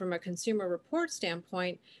 Now, from a consumer report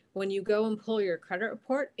standpoint, when you go and pull your credit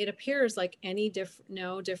report, it appears like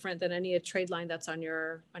no different than any trade line that's on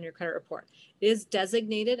your credit report. It is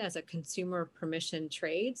designated as a consumer permission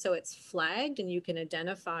trade, so it's flagged, and you can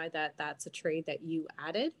identify that that's a trade that you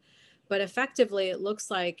added. But effectively, it looks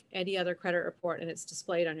like any other credit report, and it's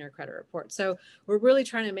displayed on your credit report. So we're really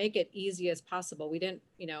trying to make it easy as possible. We don't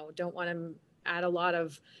want to add a lot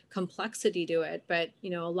of complexity to it, but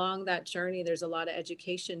along that journey, there's a lot of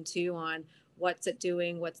education too on what's it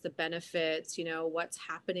doing, what's the benefits, what's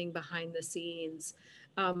happening behind the scenes.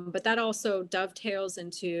 But that also dovetails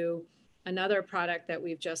into another product that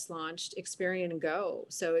we've just launched, Experian Go.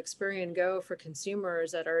 So Experian Go for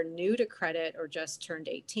consumers that are new to credit or just turned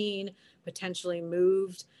 18, potentially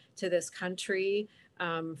moved to this country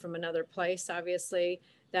from another place, obviously,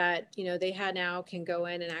 that they now can go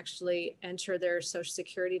in and actually enter their social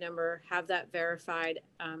security number, have that verified,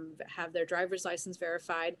 have their driver's license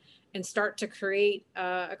verified, and start to create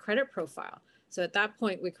a credit profile. So at that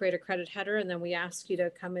point, we create a credit header, and then we ask you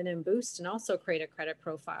to come in and boost and also create a credit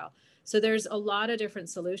profile. So there's a lot of different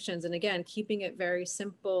solutions. And again, keeping it very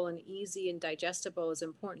simple and easy and digestible is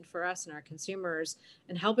important for us and our consumers,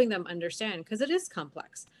 and helping them understand, because it is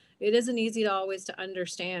complex. It isn't easy to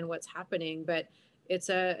understand what's happening, but it's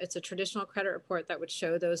a traditional credit report that would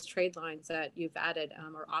show those trade lines that you've added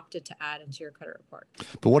or opted to add into your credit report.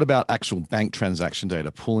 But what about actual bank transaction data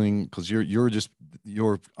pulling? Because you're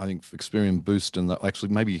I think Experian Boost, and actually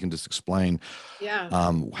maybe you can just explain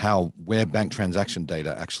where bank transaction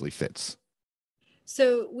data actually fits.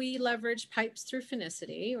 So we leverage pipes through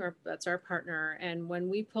Finicity, or that's our partner. And when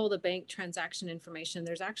we pull the bank transaction information,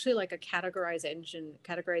 there's actually like a categorization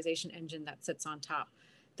engine that sits on top.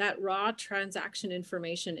 That raw transaction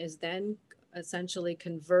information is then essentially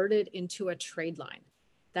converted into a trade line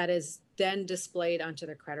that is then displayed onto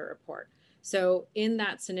the credit report. So in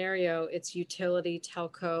that scenario, it's utility,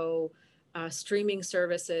 telco, streaming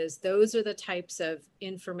services. Those are the types of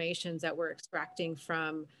informations that we're extracting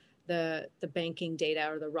from the banking data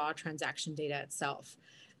or the raw transaction data itself.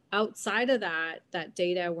 Outside of that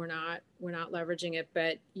data, we're not leveraging it,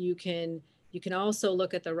 but you can also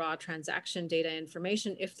look at the raw transaction data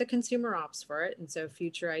information if the consumer opts for it. And so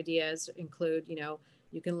future ideas include,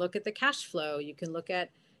 you can look at the cash flow, you can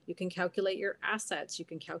calculate your assets, you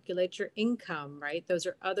can calculate your income, right? Those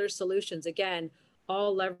are other solutions, again,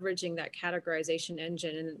 all leveraging that categorization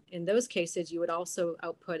engine. And in those cases, you would also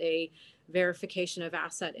output a verification of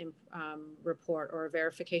asset report, or a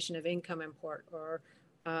verification of income report, or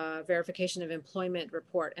verification of employment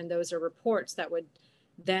report. And those are reports that would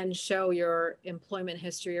then show your employment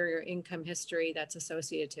history or your income history that's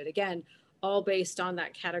associated to it. Again, all based on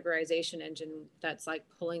that categorization engine that's like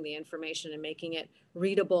pulling the information and making it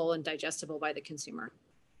readable and digestible by the consumer.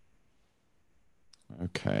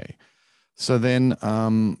 Okay. So then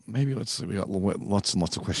maybe let's see, we got lots and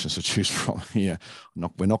lots of questions to choose from here.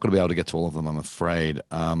 We're not going to be able to get to all of them, I'm afraid.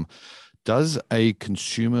 Does a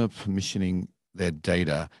consumer permissioning their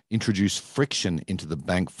data introduce friction into the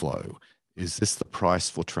bank flow? Is this the price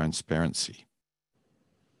for transparency?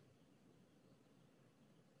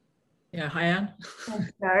 Yeah, Hayyan?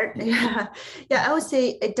 Start. Yeah. Yeah, I would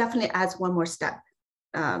say it definitely adds one more step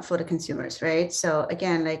for the consumers, right? So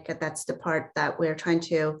again, like that's the part that we're trying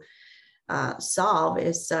to solve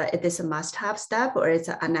is it is a must-have step or it's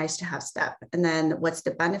a nice-to-have step, and then what's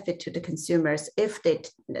the benefit to the consumers if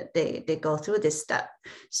they go through this step.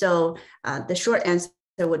 So the short answer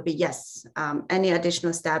would be yes. Any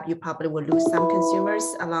additional step, you probably will lose some consumers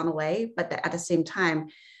along the way, but at the same time,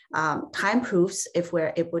 time proofs if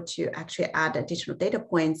we're able to actually add additional data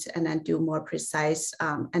points and then do more precise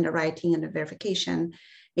underwriting and verification,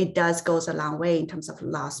 it does goes a long way in terms of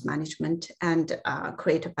loss management and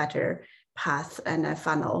create a better path and a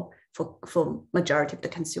funnel for majority of the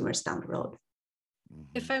consumers down the road.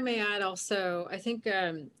 If I may add also, I think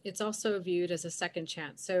it's also viewed as a second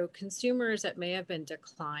chance. So consumers that may have been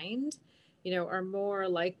declined, are more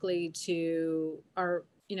likely to,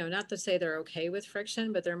 not to say they're okay with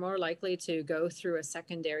friction, but they're more likely to go through a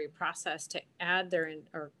secondary process to add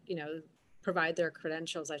provide their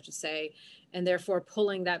credentials, I should say, and therefore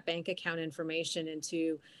pulling that bank account information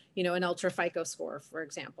into, an ultra FICO score, for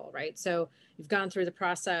example, right? So you've gone through the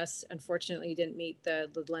process. Unfortunately, you didn't meet the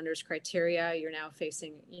lender's criteria. You're now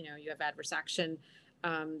facing, you have adverse action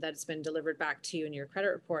that's been delivered back to you in your credit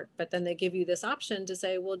report. But then they give you this option to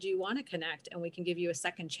say, well, do you want to connect? And we can give you a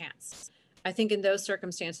second chance. I think in those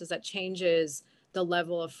circumstances, that changes the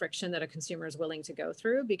level of friction that a consumer is willing to go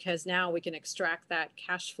through, because now we can extract that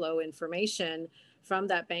cash flow information from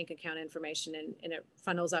that bank account information, and it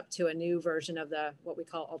funnels up to a new version of what we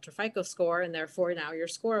call ultra FICO score, and therefore now you're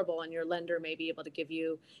scoreable, and your lender may be able to give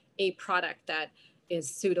you a product that is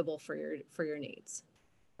suitable for your needs.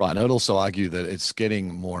 Right. And I would also argue that it's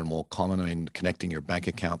getting more and more common. I mean, connecting your bank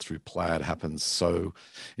account through Plaid happens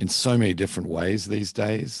in so many different ways these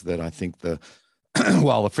days that I think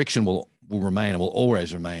while the friction will remain and will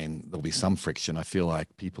always remain, there'll be some friction. I feel like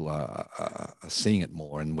people are seeing it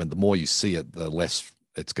more, and the more you see it, the less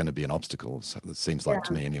it's going to be an obstacle. So it seems like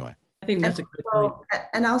to me anyway. I think that's a good point.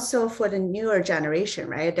 And also for the newer generation,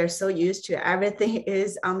 right? They're so used to everything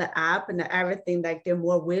is on the app and everything, like they're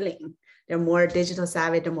more willing. They're more digital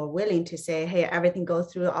savvy, they're more willing to say, hey, everything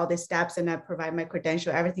goes through all these steps and I provide my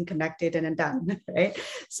credential, everything connected and then done, right?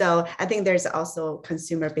 So I think there's also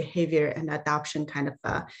consumer behavior and adoption kind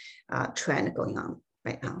of trend going on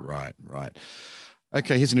right now. Right.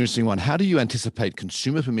 Okay, here's an interesting one. How do you anticipate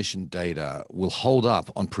consumer permission data will hold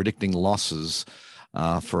up on predicting losses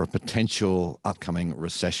for a potential upcoming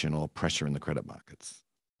recession or pressure in the credit markets?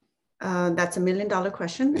 That's $1 million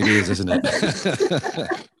question. It is, isn't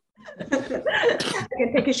it? I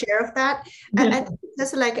can take a share of that. And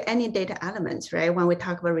just like any data elements, right? When we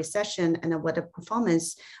talk about recession and what the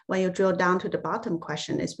performance, when you drill down to the bottom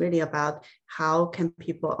question, is really about how can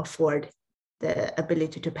people afford the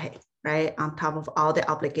ability to pay, right? On top of all the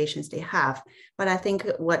obligations they have. But I think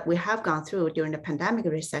what we have gone through during the pandemic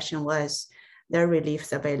recession was there are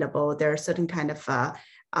reliefs available. There are certain kind of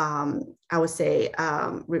I would say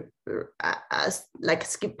like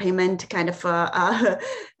skip payment kind of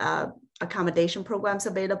accommodation programs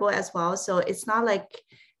available as well. So it's not like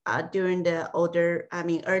during the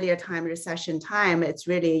earlier time, recession time, it's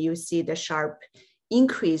really, you see the sharp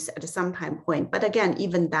increase at some time point. But again,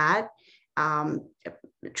 even that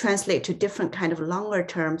translate to different kind of longer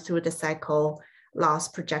term through the cycle loss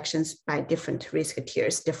projections by different risk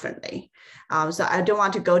tiers differently. So I don't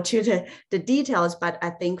want to go to the details, but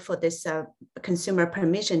I think for this consumer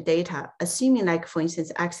permission data, assuming like, for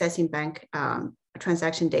instance, accessing bank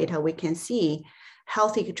transaction data, we can see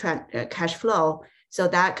healthy cash flow. So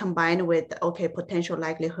that combined with, potential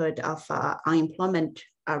likelihood of unemployment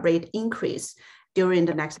rate increase during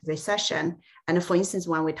the next recession. And for instance,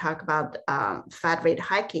 when we talk about Fed rate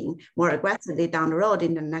hiking more aggressively down the road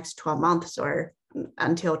in the next 12 months or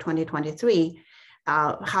until 2023,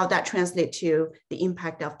 how that translates to the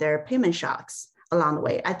impact of their payment shocks along the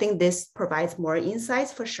way. I think this provides more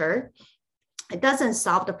insights for sure. It doesn't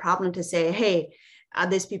solve the problem to say, hey, are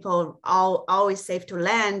these people always safe to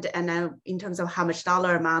lend? And then in terms of how much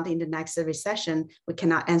dollar amount in the next recession, we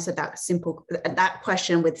cannot answer that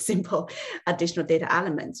question with simple additional data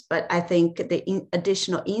elements. But I think the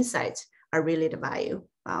additional insights are really the value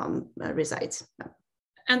resides.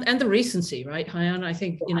 And the recency, right, Hayyan? I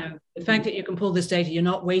think, the fact that you can pull this data, you're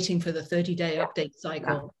not waiting for the 30-day update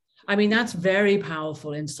cycle. I mean, that's very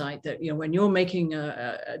powerful insight that, when you're making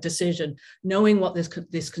a decision, knowing what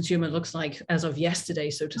this consumer looks like as of yesterday,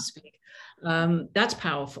 so to speak, that's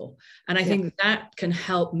powerful. And I think that can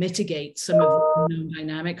help mitigate some of the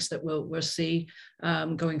dynamics that we'll see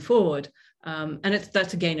going forward. And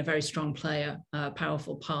that's again a very strong player,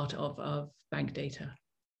 powerful part of bank data.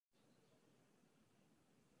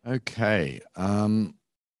 Okay.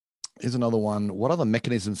 Here's another one. What are the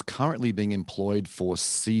mechanisms currently being employed for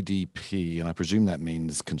CDP? And I presume that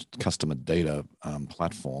means customer data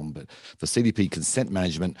platform, but for CDP consent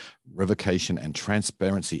management, revocation, and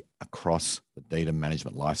transparency across the data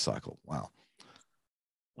management lifecycle. Wow.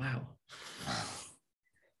 Wow.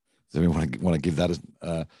 Does anyone want to give that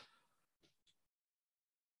a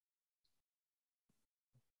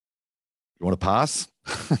you want to pass?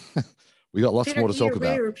 We got lots Peter, more to talk can you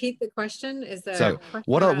about. repeat the question? Is the So question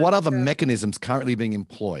what are the around, mechanisms currently being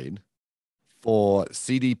employed for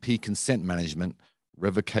CDP consent management,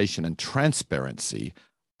 revocation, and transparency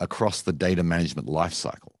across the data management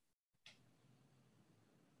lifecycle?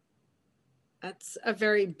 That's a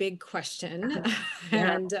very big question.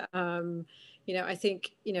 Yeah. And, you know, I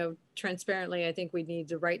think, you know, transparently, I think we need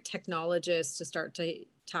the right technologists to start to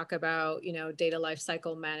talk about, you know, data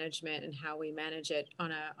lifecycle management and how we manage it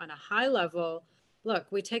on a high level. Look,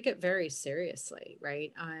 we take it very seriously,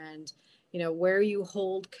 right? And, you know, where you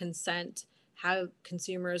hold consent, how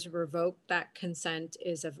consumers revoke that consent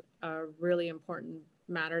is a really important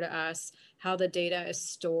matter to us. How the data is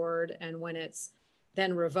stored and when it's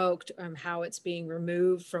then revoked, how it's being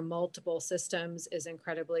removed from multiple systems is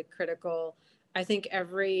incredibly critical. I think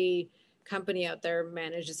every company out there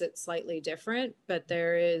manages it slightly different, but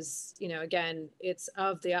there is, you know, again, it's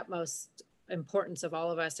of the utmost importance of all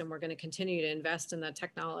of us, and we're going to continue to invest in the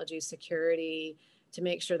technology security to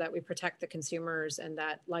make sure that we protect the consumers and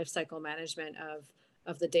that lifecycle management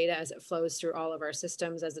of the data as it flows through all of our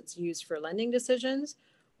systems, as it's used for lending decisions,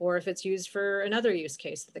 or if it's used for another use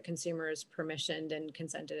case that the consumer is permissioned and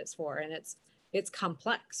consented it's for. And it's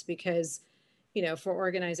complex because, you know, for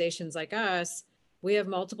organizations like us, we have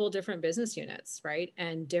multiple different business units, right?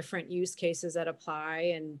 And different use cases that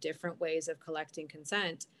apply and different ways of collecting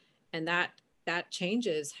consent. And that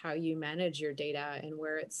changes how you manage your data and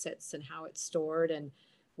where it sits and how it's stored and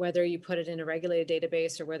whether you put it in a regulated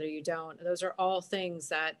database or whether you don't. Those are all things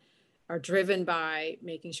that are driven by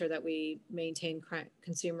making sure that we maintain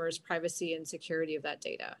consumers' privacy and security of that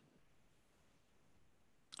data.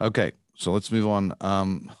 Okay, so let's move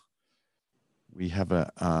on. We have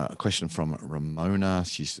a question from Ramona.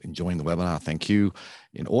 She's enjoying the webinar. Thank you.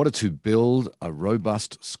 In order to build a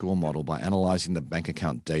robust score model by analyzing the bank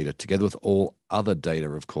account data together with all other data,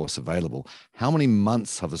 of course, available, how many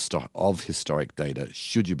months of historic data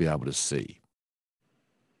should you be able to see?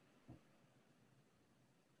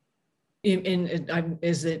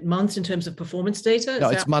 Is it months in terms of performance data? No,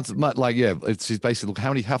 it's months. Like, yeah, it's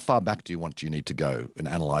basically how far back do you need to go in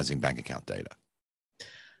analyzing bank account data?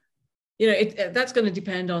 You know, that's going to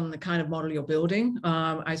depend on the kind of model you're building.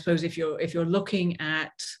 I suppose if you're looking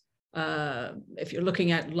at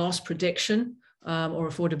loss prediction or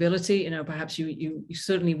affordability, you know, perhaps you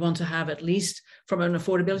certainly want to have, at least from an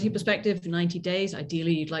affordability perspective, 90 days.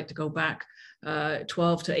 Ideally, you'd like to go back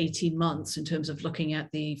 12 to 18 months in terms of looking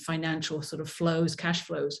at the financial sort of flows, cash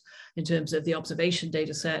flows, in terms of the observation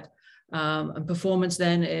data set. And performance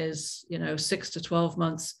then is, you know, 6 to 12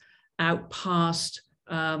 months out past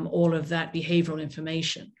all of that behavioral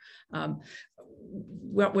information.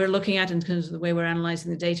 What we're looking at in terms of the way we're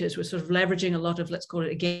analyzing the data is we're sort of leveraging a lot of, let's call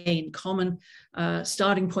it again, common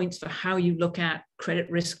starting points for how you look at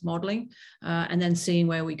credit risk modeling, and then seeing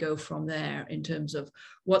where we go from there in terms of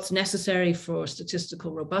what's necessary for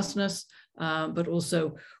statistical robustness, but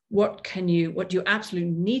also what do you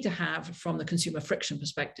absolutely need to have from the consumer friction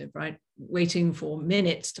perspective, right? Waiting for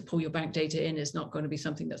minutes to pull your bank data in is not going to be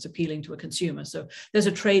something that's appealing to a consumer. So there's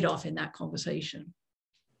a trade-off in that conversation.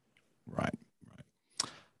 Right.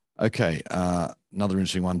 Okay, another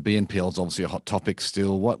interesting one. BNPL is obviously a hot topic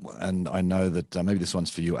still. And I know that maybe this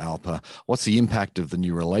one's for you, Alpa. What's the impact of the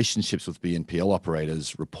new relationships with BNPL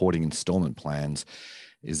operators reporting installment plans?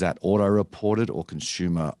 Is that auto-reported or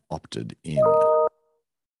consumer opted in?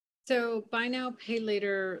 So buy now, pay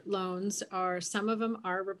later loans some of them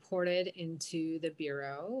are reported into the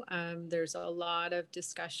Bureau. There's a lot of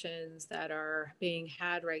discussions that are being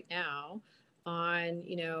had right now on,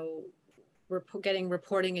 you know, getting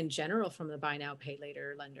reporting in general from the buy now, pay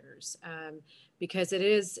later lenders, because it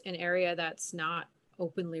is an area that's not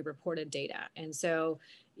openly reported data. And so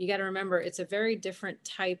you got to remember, it's a very different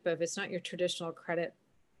type of, it's not your traditional credit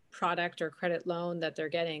product or credit loan that they're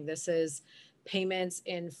getting. This is payments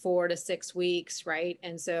in 4 to 6 weeks, right?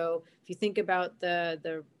 And so if you think about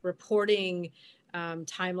the reporting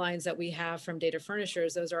timelines that we have from data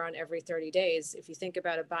furnishers, those are on every 30 days. If you think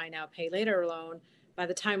about a buy now, pay later loan, by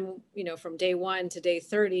the time, you know, from day 1 to day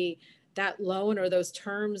 30, that loan or those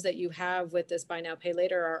terms that you have with this buy now, pay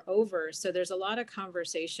later are over. So there's a lot of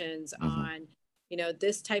conversations on, you know,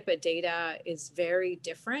 this type of data is very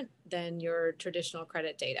different than your traditional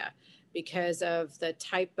credit data because of the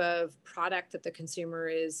type of product that the consumer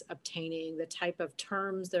is obtaining, the type of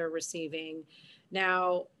terms they're receiving.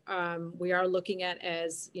 Now, we are looking at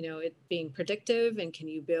as, you know, it being predictive, and can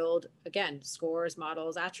you build, again, scores,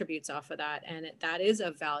 models, attributes off of that? And that is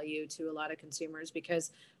of value to a lot of consumers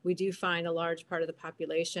because we do find a large part of the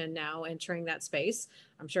population now entering that space.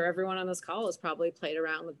 I'm sure everyone on this call has probably played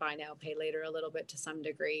around with buy now, pay later a little bit to some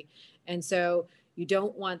degree. And so you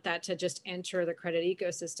don't want that to just enter the credit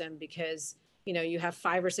ecosystem because, you know, you have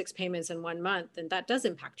 5 or 6 payments in 1 month, and that does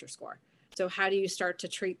impact your score. So how do you start to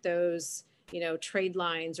treat those, you know, trade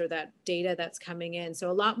lines or that data that's coming in?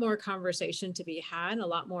 So a lot more conversation to be had, a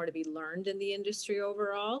lot more to be learned in the industry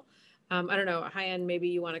overall. I don't know, Hayyan, maybe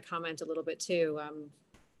you want to comment a little bit too.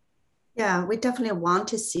 Yeah, we definitely want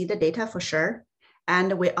to see the data for sure.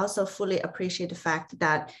 And we also fully appreciate the fact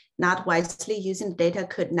that not wisely using the data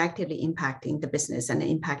could negatively impacting the business and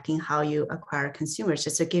impacting how you acquire consumers,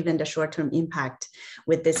 just given the short-term impact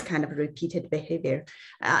with this kind of repeated behavior.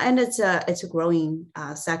 And it's a growing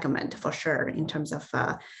segment for sure in terms of,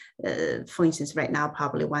 for instance, right now,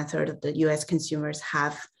 probably 1/3 of the US consumers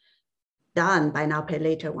have done buy now, pay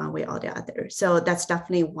later one way or the other. So that's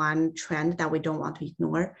definitely one trend that we don't want to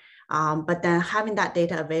ignore. But then having that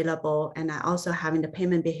data available and also having the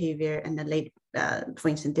payment behavior and the late, for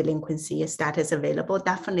instance, delinquency status available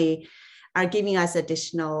definitely are giving us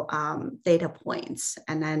additional data points.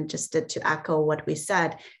 And then just to echo what we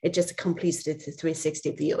said, it just completes the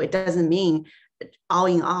 360 view. It doesn't mean all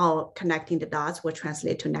in all connecting the dots will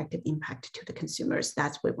translate to negative impact to the consumers.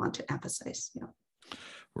 That's what we want to emphasize. Yeah.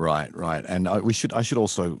 Right. And I should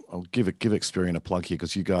also, I'll give Experian a plug here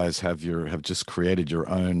because you guys have just created your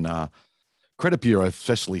own credit bureau,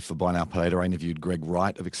 especially for buy now, pay later. I interviewed Greg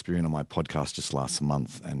Wright of Experian on my podcast just last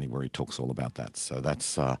month, and where he talks all about that. So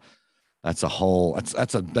that's a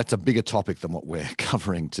bigger topic than what we're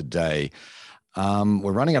covering today.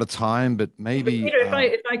 We're running out of time, but maybe Peter,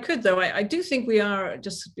 if I could though, I do think we are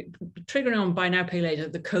just triggering on buy now, pay later,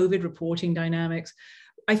 the COVID reporting dynamics.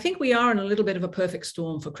 I think we are in a little bit of a perfect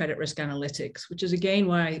storm for credit risk analytics, which is again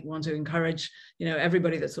why I want to encourage, you know,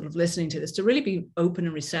 everybody that's sort of listening to this to really be open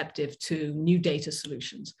and receptive to new data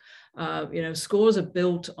solutions. You know, scores are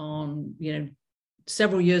built on, you know,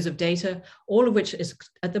 several years of data, all of which is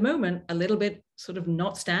at the moment a little bit sort of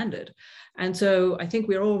not standard. And so I think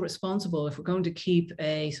we're all responsible, if we're going to keep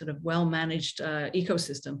a sort of well-managed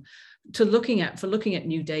ecosystem, for looking at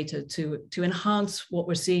new data to enhance what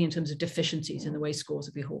we're seeing in terms of deficiencies in the way scores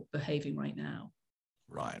are behaving right now.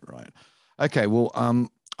 Right. Okay, well,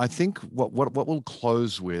 I think what we'll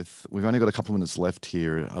close with, we've only got a couple of minutes left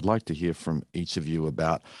here. I'd like to hear from each of you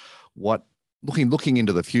about what, looking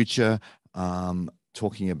into the future,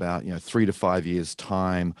 talking about, you know, 3 to 5 years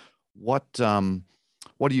time, what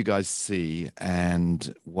do you guys see,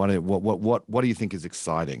 and what do you think is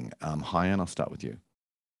exciting? Hayyan, I'll start with you.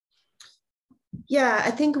 Yeah,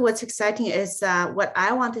 I think what's exciting is what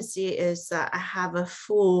I want to see is I have a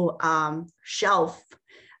full shelf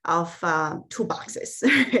of toolboxes.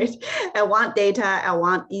 Right? I want data, I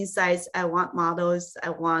want insights, I want models,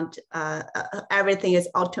 I want everything is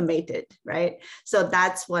automated, right? So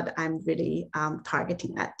that's what I'm really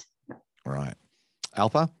targeting at. Right.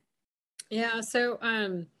 Alpa? Yeah, so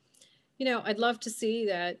you know, I'd love to see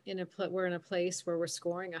that we're in a place where we're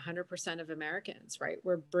scoring 100% of Americans, right?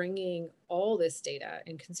 We're bringing all this data,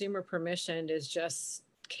 and consumer permission is just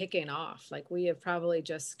kicking off. Like, we have probably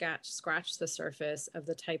just scratched the surface of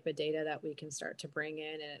the type of data that we can start to bring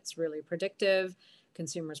in, and it's really predictive.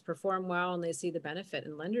 Consumers perform well and they see the benefit,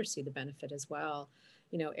 and lenders see the benefit as well.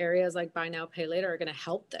 You know, areas like buy now, pay later are going to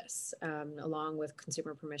help this along with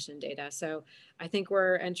consumer permission data. So I think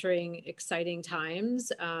we're entering exciting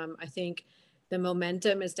times. I think the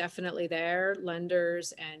momentum is definitely there.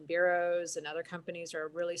 Lenders and bureaus and other companies are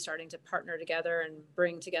really starting to partner together and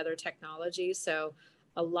bring together technology. So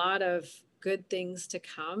a lot of good things to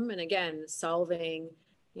come. And again, solving,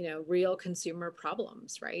 you know, real consumer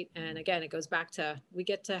problems, right? And again, it goes back to, we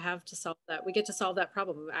get to solve that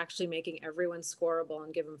problem of actually making everyone scoreable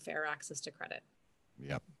and give them fair access to credit.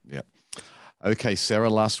 Yep. Okay, Sarah,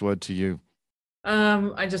 last word to you.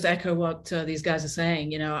 I just echo what these guys are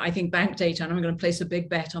saying. You know, I think bank data, and I'm going to place a big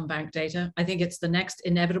bet on bank data. I think it's the next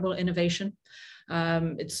inevitable innovation.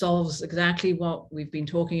 It solves exactly what we've been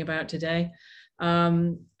talking about today.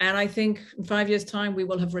 And I think in 5 years' time, we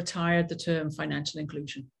will have retired the term financial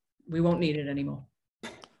inclusion. We won't need it anymore.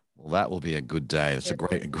 Well, that will be a good day. It's a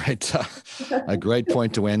great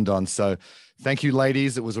point to end on. So thank you,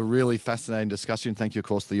 ladies. It was a really fascinating discussion. Thank you, of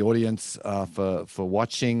course, to the audience for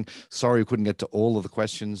watching. Sorry we couldn't get to all of the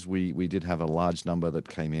questions. We did have a large number that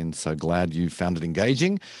came in. So glad you found it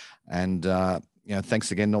engaging. And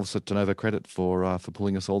thanks again also to Nova Credit for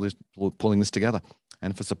pulling this together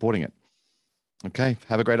and for supporting it. Okay.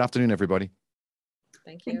 Have a great afternoon, everybody.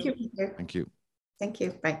 Thank you. Thank you, Peter. Thank you. Thank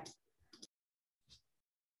you. Bye.